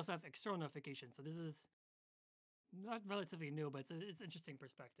 But then we also have external notification. So this is not relatively new, but it's interesting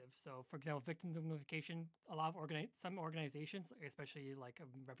perspective. So for example, victim notification, a lot of some organizations, especially like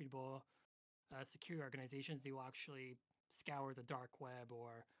reputable security organizations, they will actually scour the dark web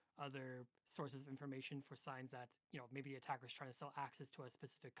or other sources of information for signs that, maybe the attacker's trying to sell access to a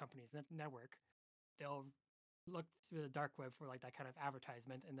specific company's network. They'll look through the dark web for like that kind of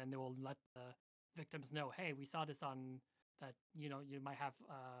advertisement, and then they will let the victims know, hey, we saw this on that, you might have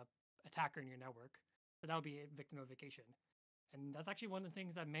attacker in your network. So that would be a victim notification. And that's actually one of the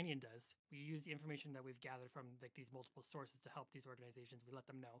things that Mannion does. We use the information that we've gathered from like these multiple sources to help these organizations. We let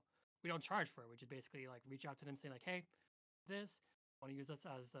them know. We don't charge for it, which is basically like reach out to them saying like, hey, this want to use us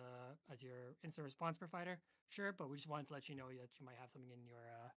as your instant response provider? Sure, but we just wanted to let you know that you might have something in your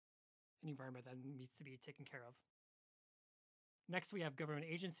environment that needs to be taken care of. Next, we have government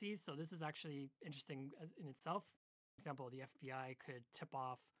agencies. So this is actually interesting in itself. For example, the FBI could tip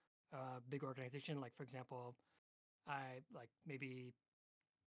off a big organization, like for example, maybe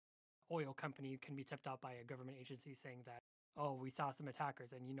oil company can be tipped off by a government agency saying that, oh, we saw some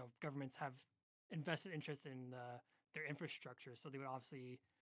attackers, and governments have invested interest in their infrastructure, so they would obviously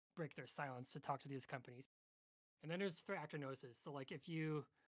break their silence to talk to these companies. And then there's threat actor notices. So like if you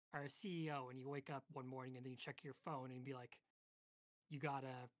are a CEO and you wake up one morning and then you check your phone and be like, you got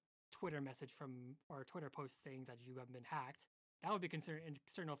a Twitter message or a Twitter post saying that you have been hacked, that would be considered an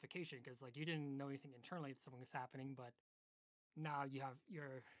external notification because like you didn't know anything internally that something was happening, but now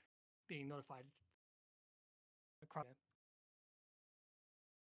you're being notified across it.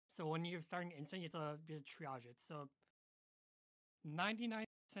 So when you're starting an incident, you have to triage it. So 99%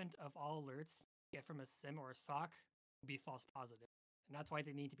 of all alerts you get from a SIM or a SOC will be false positive. And that's why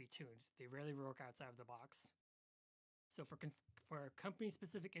they need to be tuned. They rarely work outside of the box. So for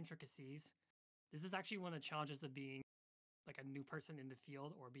company-specific intricacies, this is actually one of the challenges of being like a new person in the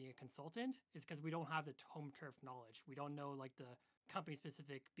field or being a consultant, is because we don't have the home turf knowledge. We don't know like the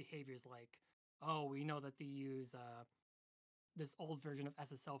company-specific behaviors like, oh, we know that they use this old version of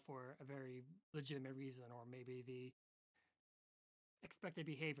SSL for a very legitimate reason, or maybe the expected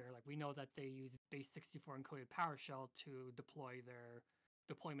behavior. Like we know that they use base 64 encoded PowerShell to deploy their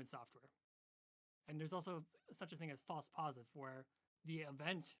deployment software. And there's also such a thing as false positive, where the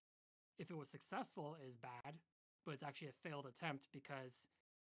event, if it was successful, is bad, but it's actually a failed attempt because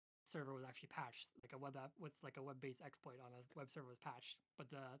server was actually patched. Like a web app with like a web-based exploit on a web server was patched, but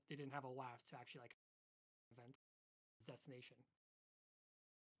they didn't have a WAF to actually like event destination.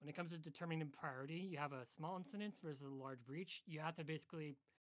 When it comes to determining priority, you have a small incident versus a large breach. You have to basically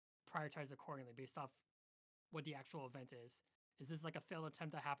prioritize accordingly based off what the actual event is. Is this like a failed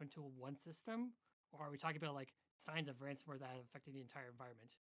attempt that happened to one system? Or are we talking about like signs of ransomware that have affected the entire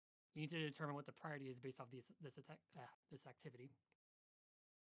environment? You need to determine what the priority is based off this activity.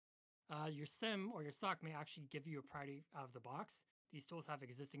 Your SIM or your SOC may actually give you a priority out of the box. These tools have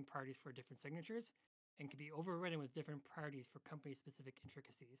existing priorities for different signatures and can be overridden with different priorities for company-specific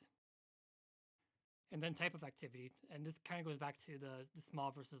intricacies. And then type of activity. And this kind of goes back to the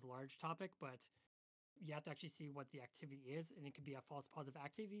small versus large topic, but you have to actually see what the activity is, and it could be a false positive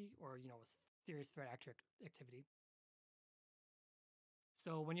activity or, a serious threat activity.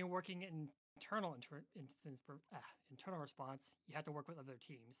 So when you're working in internal response, you have to work with other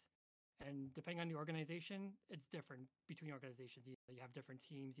teams. And depending on the organization, it's different between organizations. You have different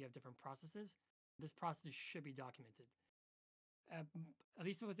teams, you have different processes. This process should be documented. At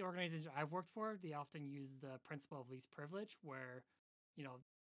least with the organization I've worked for, they often use the principle of least privilege, where,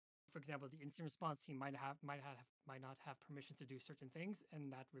 for example, the incident response team might not have permission to do certain things,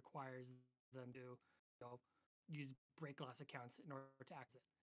 and that requires them to, use break glass accounts in order to access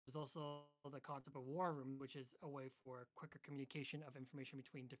it. There's also the concept of war room, which is a way for quicker communication of information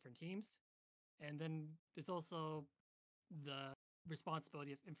between different teams. And then there's also the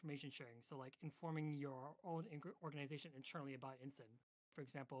responsibility of information sharing. So like informing your own organization internally about incident. For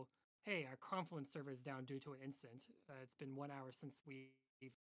example, hey, our Confluence server is down due to an incident. It's been 1 hour since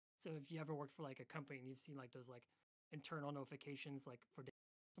we've. So if you ever worked for like a company and you've seen like those like internal notifications like for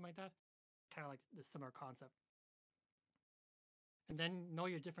something like that, kind of like the similar concept. And then know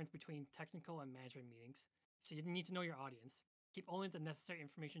your difference between technical and management meetings. So you need to know your audience. Keep only the necessary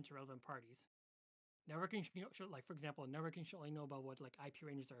information to relevant parties. Networking should, like for example, networking should only know about what like IP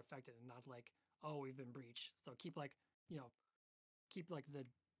ranges are affected, and not like, oh, we've been breached. So keep like the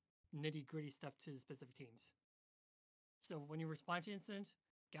nitty gritty stuff to the specific teams. So when you respond to the incident,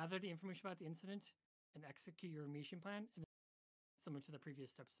 gather the information about the incident and execute your remediation plan, and similar to the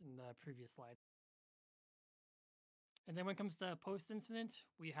previous steps in the previous slide. And then when it comes to post-incident,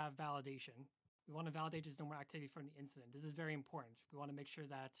 we have validation. We want to validate there's no more activity from the incident. This is very important. We want to make sure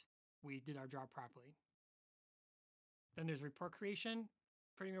that we did our job properly. Then there's report creation.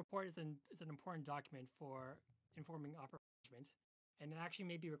 Creating a report is an important document for informing operations management, and it actually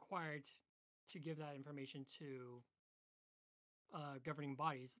may be required to give that information to governing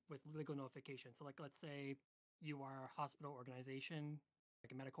bodies with legal notification. So, like, let's say you are a hospital organization,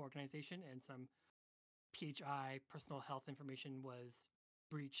 like a medical organization, and some PHI personal health information was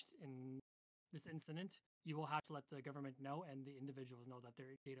breached in this incident. You will have to let the government know and the individuals know that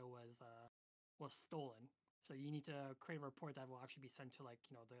their data was stolen. So you need to create a report that will actually be sent to, like,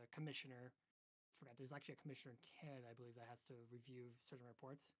 the commissioner. I forgot, there's actually a commissioner in Canada, I believe, that has to review certain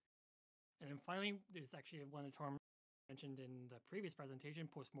reports. And then finally, there's actually one of the terms mentioned in the previous presentation,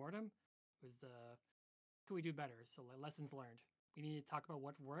 postmortem, was the could we do better? So lessons learned. We need to talk about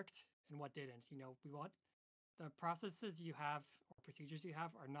what worked and what didn't. We want the processes you have or procedures you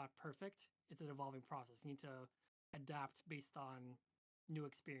have are not perfect. It's an evolving process. You need to adapt based on new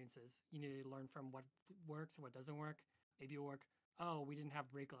experiences. You need to learn from what works and what doesn't work. Maybe it'll work. Oh, we didn't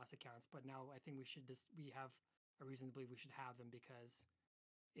have break glass accounts, but now I think we have a reason to believe we should have them because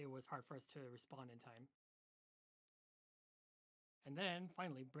it was hard for us to respond in time. And then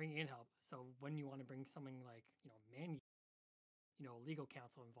finally, bring in help. So when you want to bring something like, legal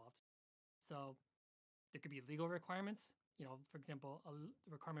counsel involved. So there could be legal requirements. For example, a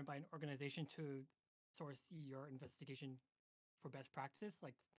requirement by an organization to source your investigation for best practice.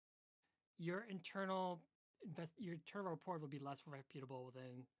 Like your internal report will be less reputable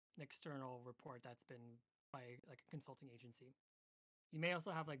than an external report that's been by like a consulting agency. You may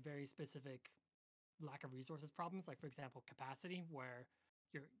also have like very specific lack of resources problems, like for example, capacity, where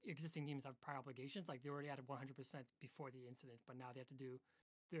your existing teams have prior obligations, like they already had 100% before the incident, but now they have to do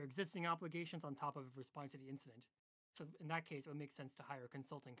their existing obligations on top of responding to the incident. So in that case, it would make sense to hire a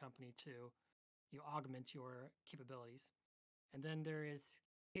consulting company to augment your capabilities. And then there is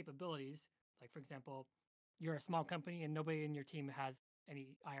capabilities, like for example, you're a small company and nobody in your team has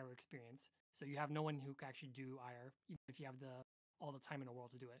any IR experience. So you have no one who can actually do IR, even if you have all the time in the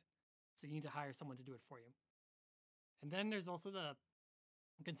world to do it. So you need to hire someone to do it for you. And then there's also the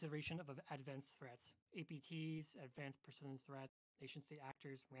consideration of advanced threats, APTs, advanced persistent threat, nation state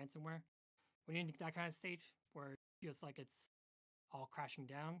actors, ransomware. When you're in that kind of state where it feels like it's all crashing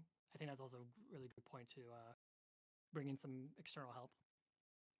down, I think that's also a really good point to bring in some external help.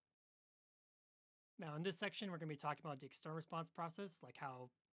 Now, in this section, we're going to be talking about the external response process, like how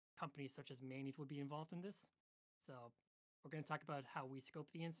companies such as Manage would be involved in this. So we're going to talk about how we scope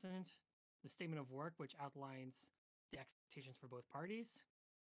the incident, the statement of work, which outlines the expectations for both parties,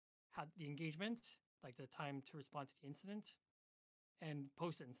 how the engagement, like the time to respond to the incident, and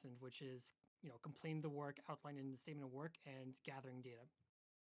post-incident, which is completing the work outlined in the statement of work and gathering data.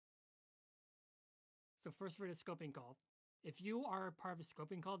 So first for the scoping call. If you are part of a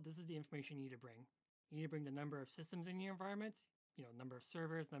scoping call, this is the information you need to bring. You need to bring the number of systems in your environment, number of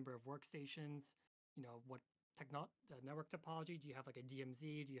servers, number of workstations, what the network topology. Do you have like a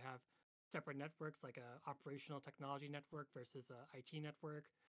DMZ? Do you have separate networks like a operational technology network versus a IT network?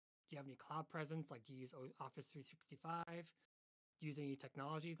 Do you have any cloud presence? Like do you use Office 365? Do you use any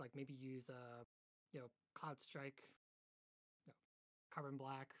technology? Like maybe use CloudStrike, Carbon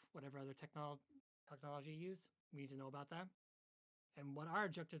Black, whatever other technology you use. We need to know about that. And what our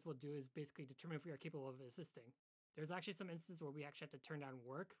objectives will do is basically determine if we are capable of assisting. There's actually some instances where we actually have to turn down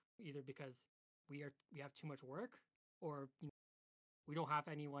work, either because we have too much work, or we don't have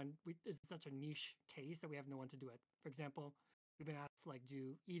anyone. It's such a niche case that we have no one to do it. For example, we've been asked to like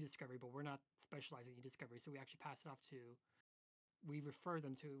do e-discovery, but we're not specializing in e-discovery, so we actually pass it off to. We refer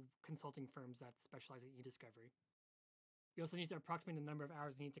them to consulting firms that specialize in e-discovery. We also need to approximate the number of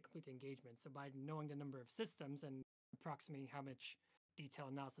hours needed to complete the engagement. So by knowing the number of systems and approximating how much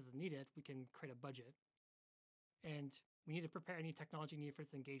detailed analysis is needed, we can create a budget. And we need to prepare any technology needed for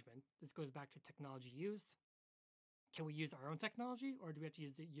this engagement. This goes back to technology used. Can we use our own technology, or do we have to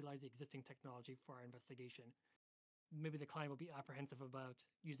utilize the existing technology for our investigation? Maybe the client will be apprehensive about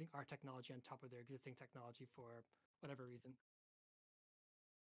using our technology on top of their existing technology for whatever reason.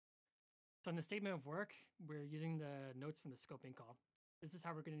 So in the statement of work, we're using the notes from the scoping call. This is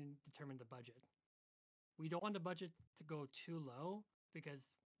how we're going to determine the budget. We don't want the budget to go too low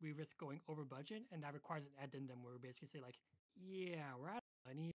because we risk going over budget, and that requires an addendum where we basically say like, yeah, we're out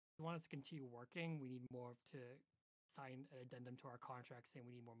of money. If you want us to continue working, we need more to sign an addendum to our contract saying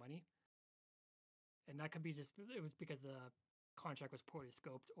we need more money. And that could be it was because the contract was poorly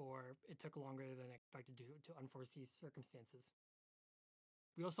scoped or it took longer than expected due to unforeseen circumstances.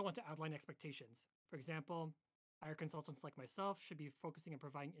 We also want to outline expectations. For example, our consultants like myself should be focusing on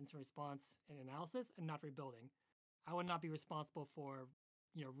providing incident response and analysis and not rebuilding. I would not be responsible for,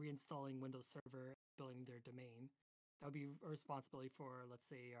 reinstalling Windows Server, building their domain. That would be a responsibility for, let's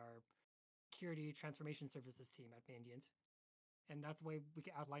say, our security transformation services team at Mandiant. And that's why we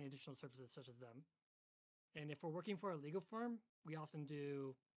can outline additional services such as them. And if we're working for a legal firm, we often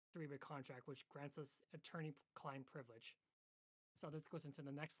do three-way contract, which grants us attorney-client privilege. So this goes into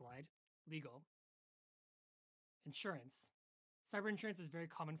the next slide, legal. Insurance. Cyber insurance is very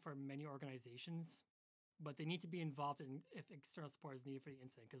common for many organizations, but they need to be involved in if external support is needed for the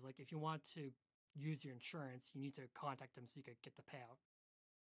incident. Because like if you want to use your insurance, you need to contact them so you could get the payout.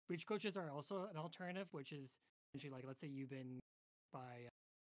 Breach coaches are also an alternative, which is essentially like, let's say you've been by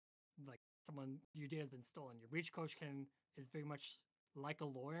like someone, your data has been stolen. Your breach coach is very much like a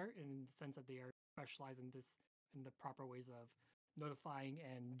lawyer in the sense that they are specialized in the proper ways of notifying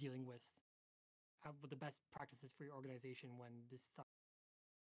and dealing with the best practices for your organization when this stuff.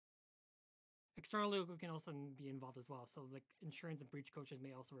 External legal can also be involved as well. So like insurance and breach coaches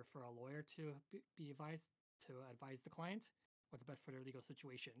may also refer a lawyer to be advised to advise the client what's best for their legal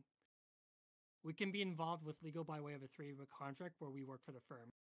situation. We can be involved with legal by way of a three-way contract where we work for the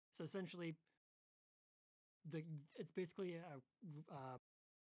firm. So essentially, it's basically a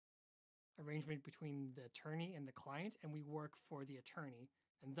arrangement between the attorney and the client, and we work for the attorney.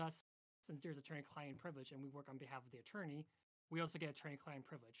 And thus, since there's attorney-client privilege and we work on behalf of the attorney, we also get attorney-client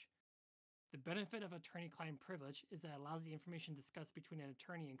privilege. The benefit of attorney-client privilege is that it allows the information discussed between an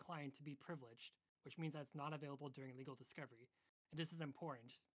attorney and client to be privileged, which means that it's not available during legal discovery. And this is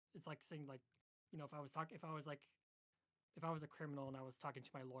important. It's like saying like, you know, if I was a criminal and I was talking to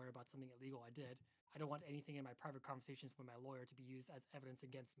my lawyer about something illegal I did, I don't want anything in my private conversations with my lawyer to be used as evidence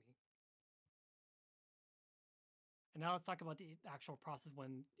against me. And now let's talk about the actual process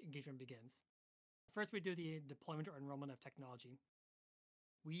when engagement begins. First, we do the deployment or enrollment of technology.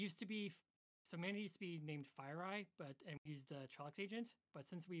 We used to be, so Mandiant used to be named FireEye, and we used the Trellix agent. But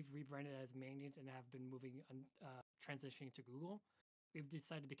since we've rebranded as Mandiant and have been transitioning to Google, we've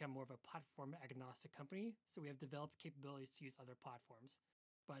decided to become more of a platform agnostic company. So we have developed capabilities to use other platforms.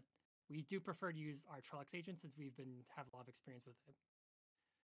 But we do prefer to use our Trellix agent since have a lot of experience with it.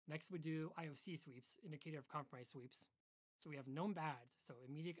 Next, we do IOC sweeps, indicator of compromise sweeps. So we have known bad, so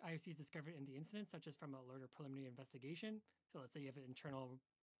immediate IOCs discovered in the incident, such as from an alert or preliminary investigation. So let's say you have an internal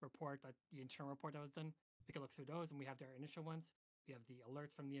report, the internal report that was done, we can look through those, and we have their initial ones. We have the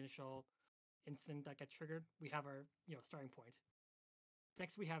alerts from the initial incident that gets triggered. We have our starting point.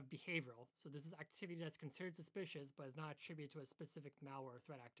 Next, we have behavioral. So this is activity that's considered suspicious, but is not attributed to a specific malware or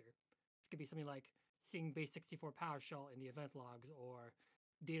threat actor. This could be something like seeing base64 PowerShell in the event logs, or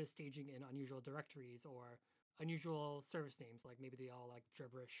data staging in unusual directories, or unusual service names, like maybe they all like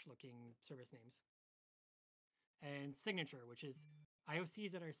gibberish looking service names. And signature, which is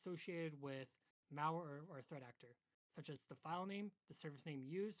IOCs that are associated with malware or threat actor, such as the file name, the service name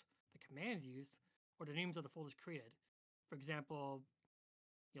used, the commands used, or the names of the folders created. For example,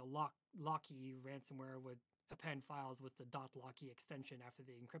 Locky ransomware would append files with the .locky extension after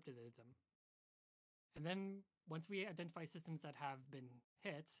they encrypted them. And then once we identify systems that have been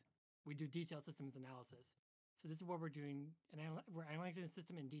hit, we do detailed systems analysis. So this is what we're doing, and we're analyzing the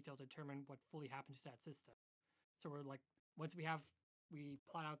system in detail to determine what fully happened to that system. So we're like, once we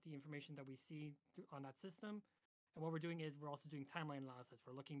plot out the information that we see on that system, and what we're doing is we're also doing timeline analysis.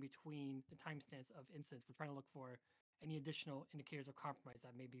 We're looking between the timestamps of incidents. We're trying to look for any additional indicators of compromise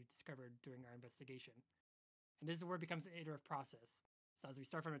that may be discovered during our investigation. And this is where it becomes an iterative process. So as we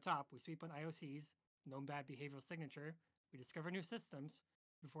start from the top, we sweep on IOCs, known bad behavioral signature, we discover new systems,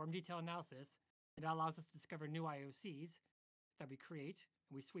 perform detailed analysis, and that allows us to discover new IOCs that we create,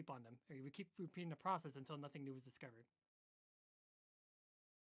 and we sweep on them. And we keep repeating the process until nothing new is discovered.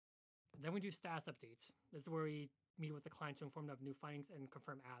 And then we do status updates. This is where we meet with the client to inform them of new findings and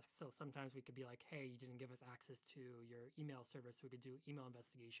confirm asks. So sometimes we could be like, hey, you didn't give us access to your email service, so we could do email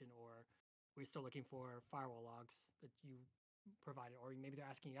investigation, or we're still looking for firewall logs that you provided, or maybe they're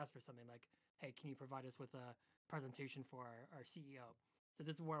asking us for something like, hey, can you provide us with a presentation for our CEO? So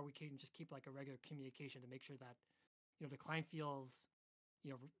this is where we can just keep like a regular communication to make sure that the client feels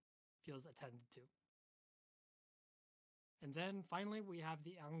attended to. And then finally, we have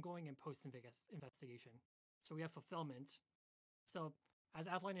the ongoing and post investigation. So we have fulfillment. So as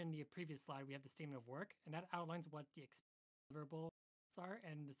outlined in the previous slide, we have the statement of work, and that outlines what the deliverables are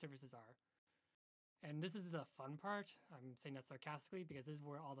and the services are. And this is the fun part. I'm saying that sarcastically because this is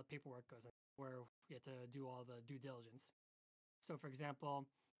where all the paperwork goes, where we have to do all the due diligence. So for example,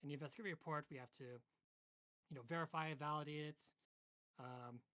 in the investigative report, we have to, verify, validate it,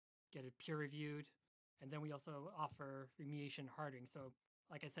 get it peer reviewed, and then we also offer remediation hardening. So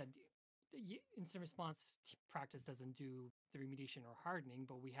like I said, the incident response practice doesn't do the remediation or hardening,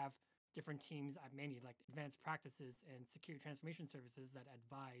 but we have different teams at Mandiant, like advanced practices and security transformation services that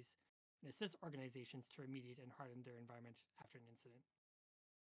advise and assist organizations to remediate and harden their environment after an incident.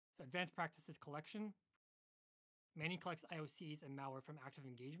 So advanced practices collection, Mandiant collects IOCs and malware from active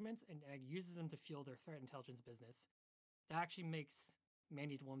engagements and uses them to fuel their threat intelligence business. That actually makes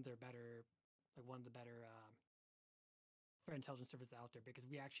Mandiant one of the better threat intelligence services out there because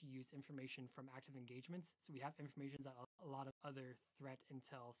we actually use information from active engagements. So we have information that a lot of other threat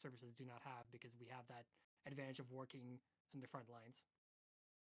intel services do not have because we have that advantage of working in the front lines.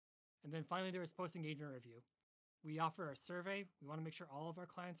 And then finally, there is post-engagement review. We offer a survey. We want to make sure all of our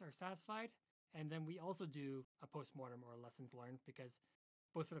clients are satisfied. And then we also do a post-mortem or lessons learned because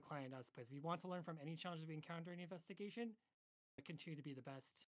both for the client and us, because we want to learn from any challenges we encounter in the investigation and continue to be the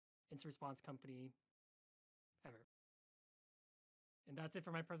best incident response company ever. And that's it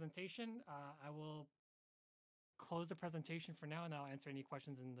for my presentation. I will close the presentation for now, and I'll answer any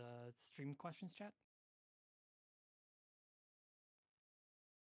questions in the stream questions chat.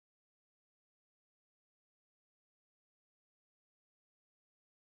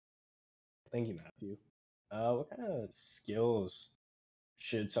 Thank you, Matthew. What kind of skills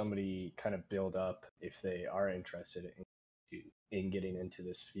should somebody kind of build up if they are interested in getting into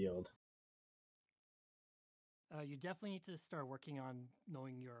this field? You definitely need to start working on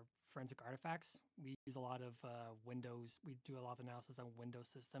knowing your forensic artifacts. We use a lot of Windows. We do a lot of analysis on Windows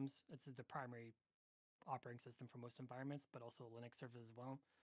systems. It's the primary operating system for most environments, but also Linux servers as well.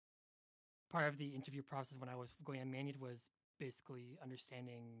 Part of the interview process when I was going on Mandiant was basically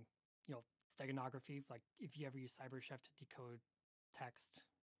understanding, steganography. Like if you ever use CyberChef to decode text,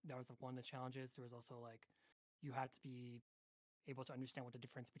 that was one of the challenges. There was also like you had to be able to understand what the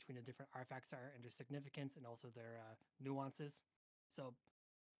difference between the different artifacts are and their significance and also their nuances. So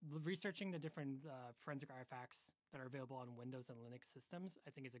researching the different forensic artifacts that are available on Windows and Linux systems,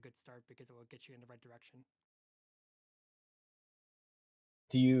 I think is a good start because it will get you in the right direction.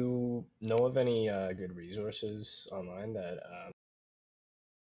 Do you know of any good resources online that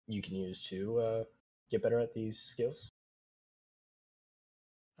you can use to get better at these skills?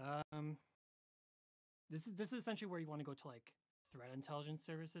 This is essentially where you want to go to like threat intelligence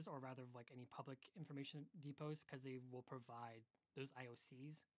services or rather like any public information depots because they will provide those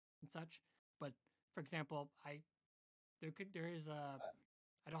IOCs and such. But for example, I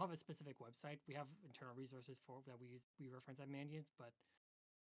don't have a specific website. We have internal resources for that we reference at Mandiant, but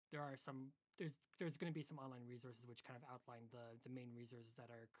there's going to be some online resources which kind of outline the main resources that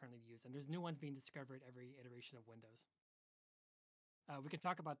are currently used, and there's new ones being discovered every iteration of Windows. We can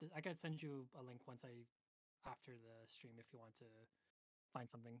talk about this. I can send you a link after the stream if you want to find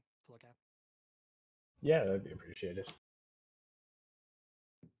something to look at. Yeah, that'd be appreciated.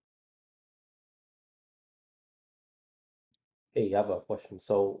 Hey, I have a question.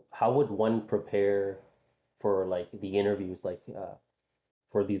 So, how would one prepare for like the interviews, like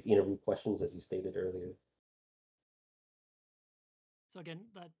for these interview questions, as you stated earlier? So again,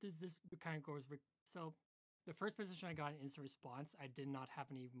 this kind of goes with so the first position I got in instant response, I did not have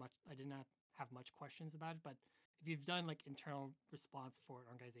much questions about it. But if you've done like internal response for an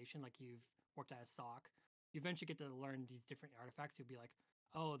organization, like you've worked at a SOC, you eventually get to learn these different artifacts. You'll be like,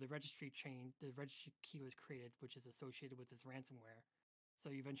 oh, the registry key was created, which is associated with this ransomware. So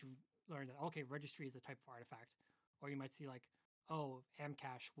you eventually learn that okay, registry is a type of artifact, or you might see like, oh,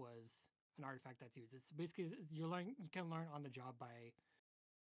 Amcache was an artifact that's used. It's basically you can learn on the job by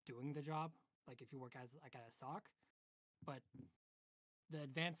doing the job, like if you work as like at a SOC. But the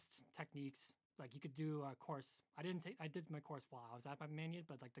advanced techniques, like you could do a course. I did my course while I was at my Mandiant,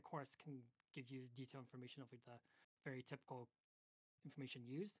 but like the course can give you detailed information of like the very typical information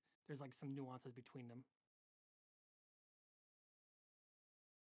used. There's like some nuances between them.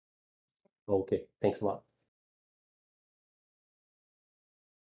 Okay, thanks a lot.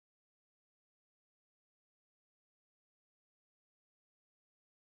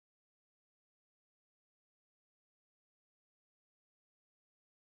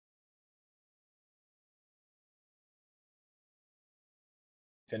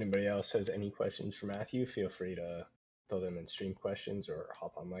 If anybody else has any questions for Matthew, feel free to throw them in stream questions or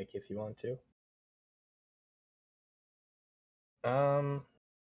hop on mic if you want to.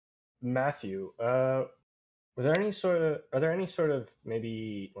 Matthew, are there any sort of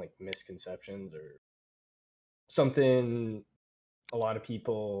maybe like misconceptions or something a lot of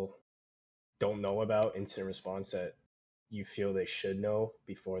people don't know about incident response that you feel they should know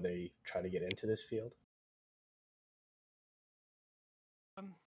before they try to get into this field?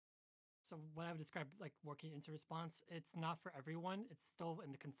 So what I would describe like working incident response, it's not for everyone. It's still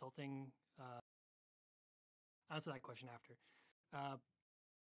in the consulting. I'll answer that question after.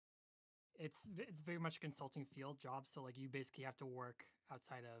 It's very much a consulting field job. So like you basically have to work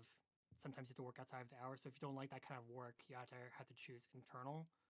outside of. Sometimes you have to work outside of the hours. So if you don't like that kind of work, you have to choose internal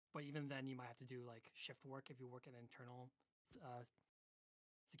but even then, you might have to do like shift work if you work in internal uh,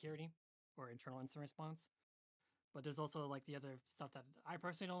 security or internal incident response. But there's also like the other stuff that I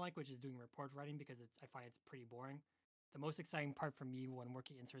personally don't like, which is doing report writing because I find it's pretty boring. The most exciting part for me when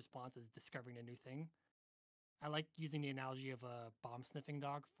working incident response is discovering a new thing. I like using the analogy of a bomb sniffing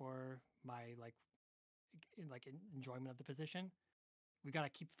dog for my enjoyment of the position. We gotta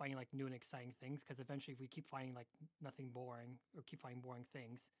keep finding like new and exciting things because eventually, if we keep finding like nothing boring or keep finding boring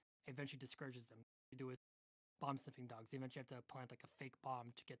things, it eventually discourages them. We do with bomb sniffing dogs. They eventually have to plant like a fake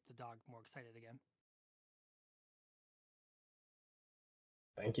bomb to get the dog more excited again.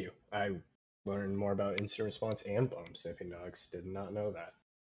 Thank you. I learned more about incident response and bomb sniffing dogs. Did not know that.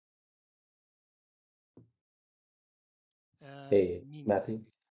 Hey, Me neither. Matthew.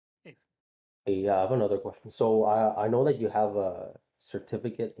 Hey, Hey, I have another question. So I know that you have a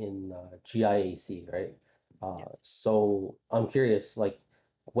certificate in GIAC, right? yes. So I'm curious, like,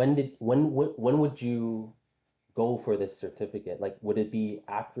 when would you go for this certificate? Like, would it be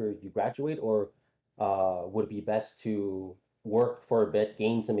after you graduate, or would it be best to work for a bit,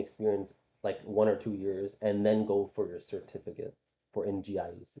 gain some experience, like 1 or 2 years, and then go for your certificate for in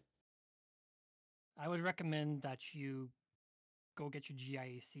GIAC? I would recommend that you go get your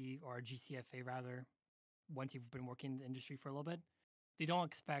GIAC or GCFA rather once you've been working in the industry for a little bit. They don't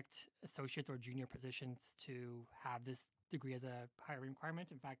expect associates or junior positions to have this degree as a hiring requirement.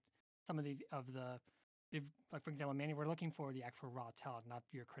 In fact, some of like for example, Manny, we're looking for the actual raw talent, not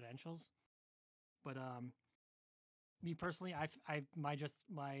your credentials. But me personally,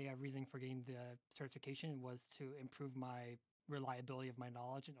 my reasoning for getting the certification was to improve my reliability of my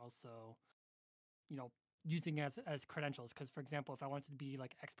knowledge and also, you know, using it as credentials. Because for example, if I wanted to be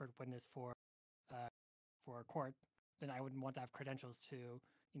like expert witness uh, for a court, then I would want to have credentials to,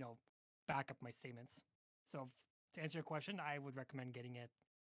 back up my statements. So to answer your question, I would recommend getting it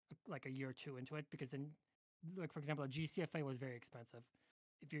like a year or two into it because then, like for example, a GCFA was very expensive.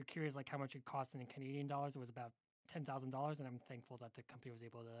 If you're curious, like how much it cost in Canadian dollars, it was about $10,000, and I'm thankful that the company was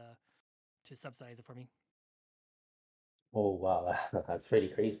able to subsidize it for me. Oh wow, that's pretty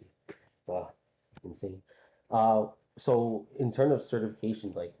crazy. It's insane. Uh, so in terms of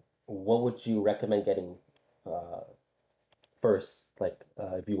certification, like, what would you recommend getting uh, first, like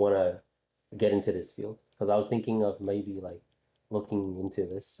if you want to get into this field? Because I was thinking of maybe like looking into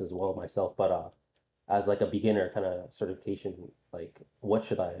this as well myself, but as like a beginner kind of certification, like what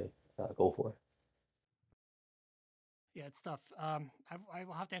should I go for? Yeah, it's tough. I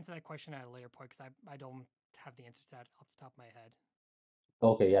will have to answer that question at a later point because I don't have the answer to that off the top of my head.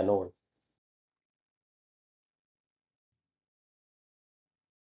 Okay, yeah, no worries.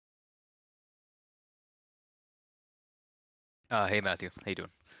 Hey Matthew, how you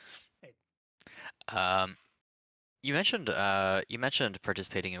doing? Hey, Um, you mentioned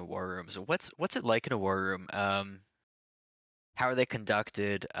participating in war rooms. What's it like in a war room? How are they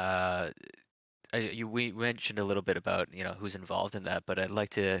conducted? We mentioned a little bit about who's involved in that, but I'd like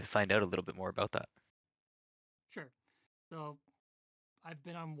to find out a little bit more about that. sure. So I've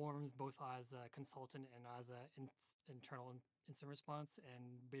been on war rooms both as a consultant and as a internal incident response, and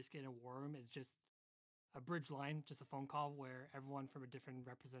basically in a war room is just a bridge line, just a phone call where everyone from a different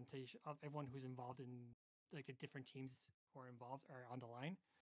representation of everyone who's involved in like a different teams or involved are on the line.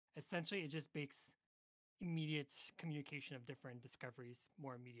 Essentially, it just makes immediate communication of different discoveries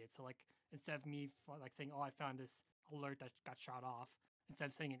more immediate. So like instead of me like saying, "Oh, I found this alert that got shot off," instead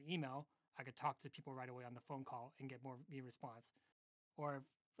of sending an email, I could talk to people right away on the phone call and get more immediate response. Or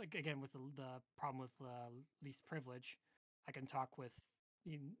like again with the problem with least privilege, I can talk with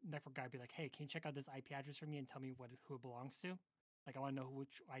the network guy, be like, "Hey, can you check out this IP address for me and tell me who it belongs to? Like, I want to know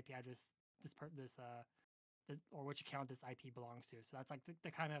which IP address or which account this IP belongs to." So that's like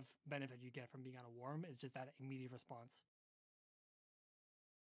the kind of benefit you get from being on a warm is just that immediate response.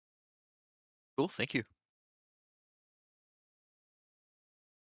 Cool, thank you.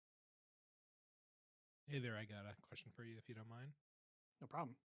 Hey there, I got a question for you if you don't mind. No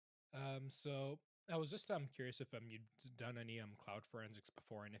problem. So I was just curious if you'd done any cloud forensics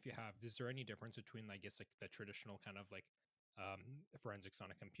before, and if you have, is there any difference between I guess like the traditional kind of like forensics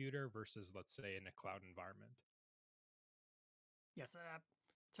on a computer versus let's say in a cloud environment? Yes.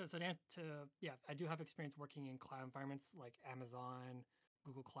 Yeah, I do have experience working in cloud environments like Amazon,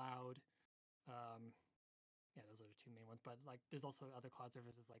 Google Cloud. Um, yeah, those are the two main ones. But like, there's also other cloud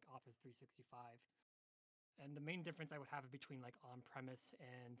services like Office 365. And the main difference I would have between like on-premise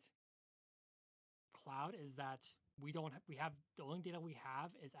and cloud is that we have the only data we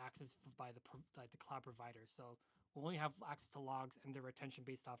have is access by the cloud provider. So we only have access to logs and their retention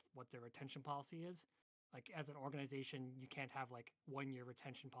based off what their retention policy is. like as an organization, you can't have like 1 year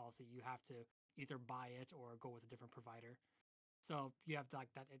retention policy. You have to either buy it or go with a different provider. So you have like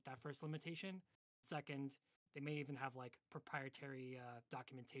that first limitation. Second, they may even have like proprietary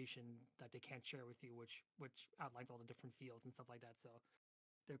documentation that they can't share with you, which outlines all the different fields and stuff like that. So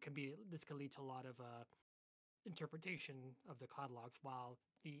this could lead to a lot of interpretation of the cloud logs, while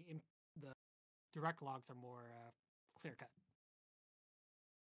the direct logs are more clear cut.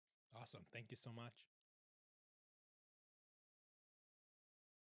 Awesome. Thank you so much.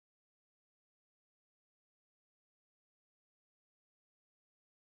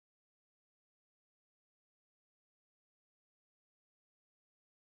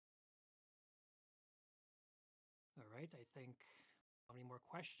 All right, I think I don't have any more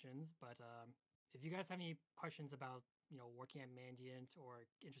questions, but if you guys have any questions about working at Mandiant or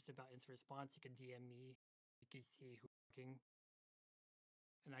interested about instant response, you can DM me. You can see who's working,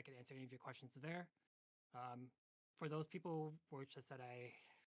 and I can answer any of your questions there. For those people, I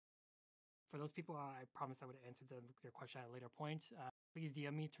promised I would answer your question at a later point. Please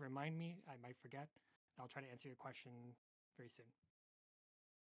DM me to remind me. I might forget. I'll try to answer your question very soon.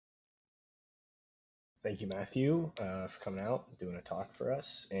 Thank you, Matthew, for coming out, doing a talk for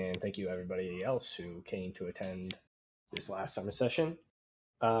us, and thank you everybody else who came to attend this last summer session.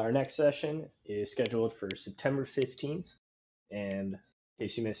 Our next session is scheduled for September 15th, and in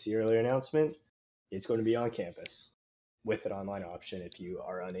case you missed the earlier announcement, it's going to be on campus with an online option if you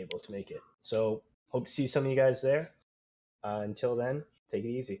are unable to make it. So hope to see some of you guys there. Until then, take it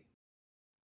easy.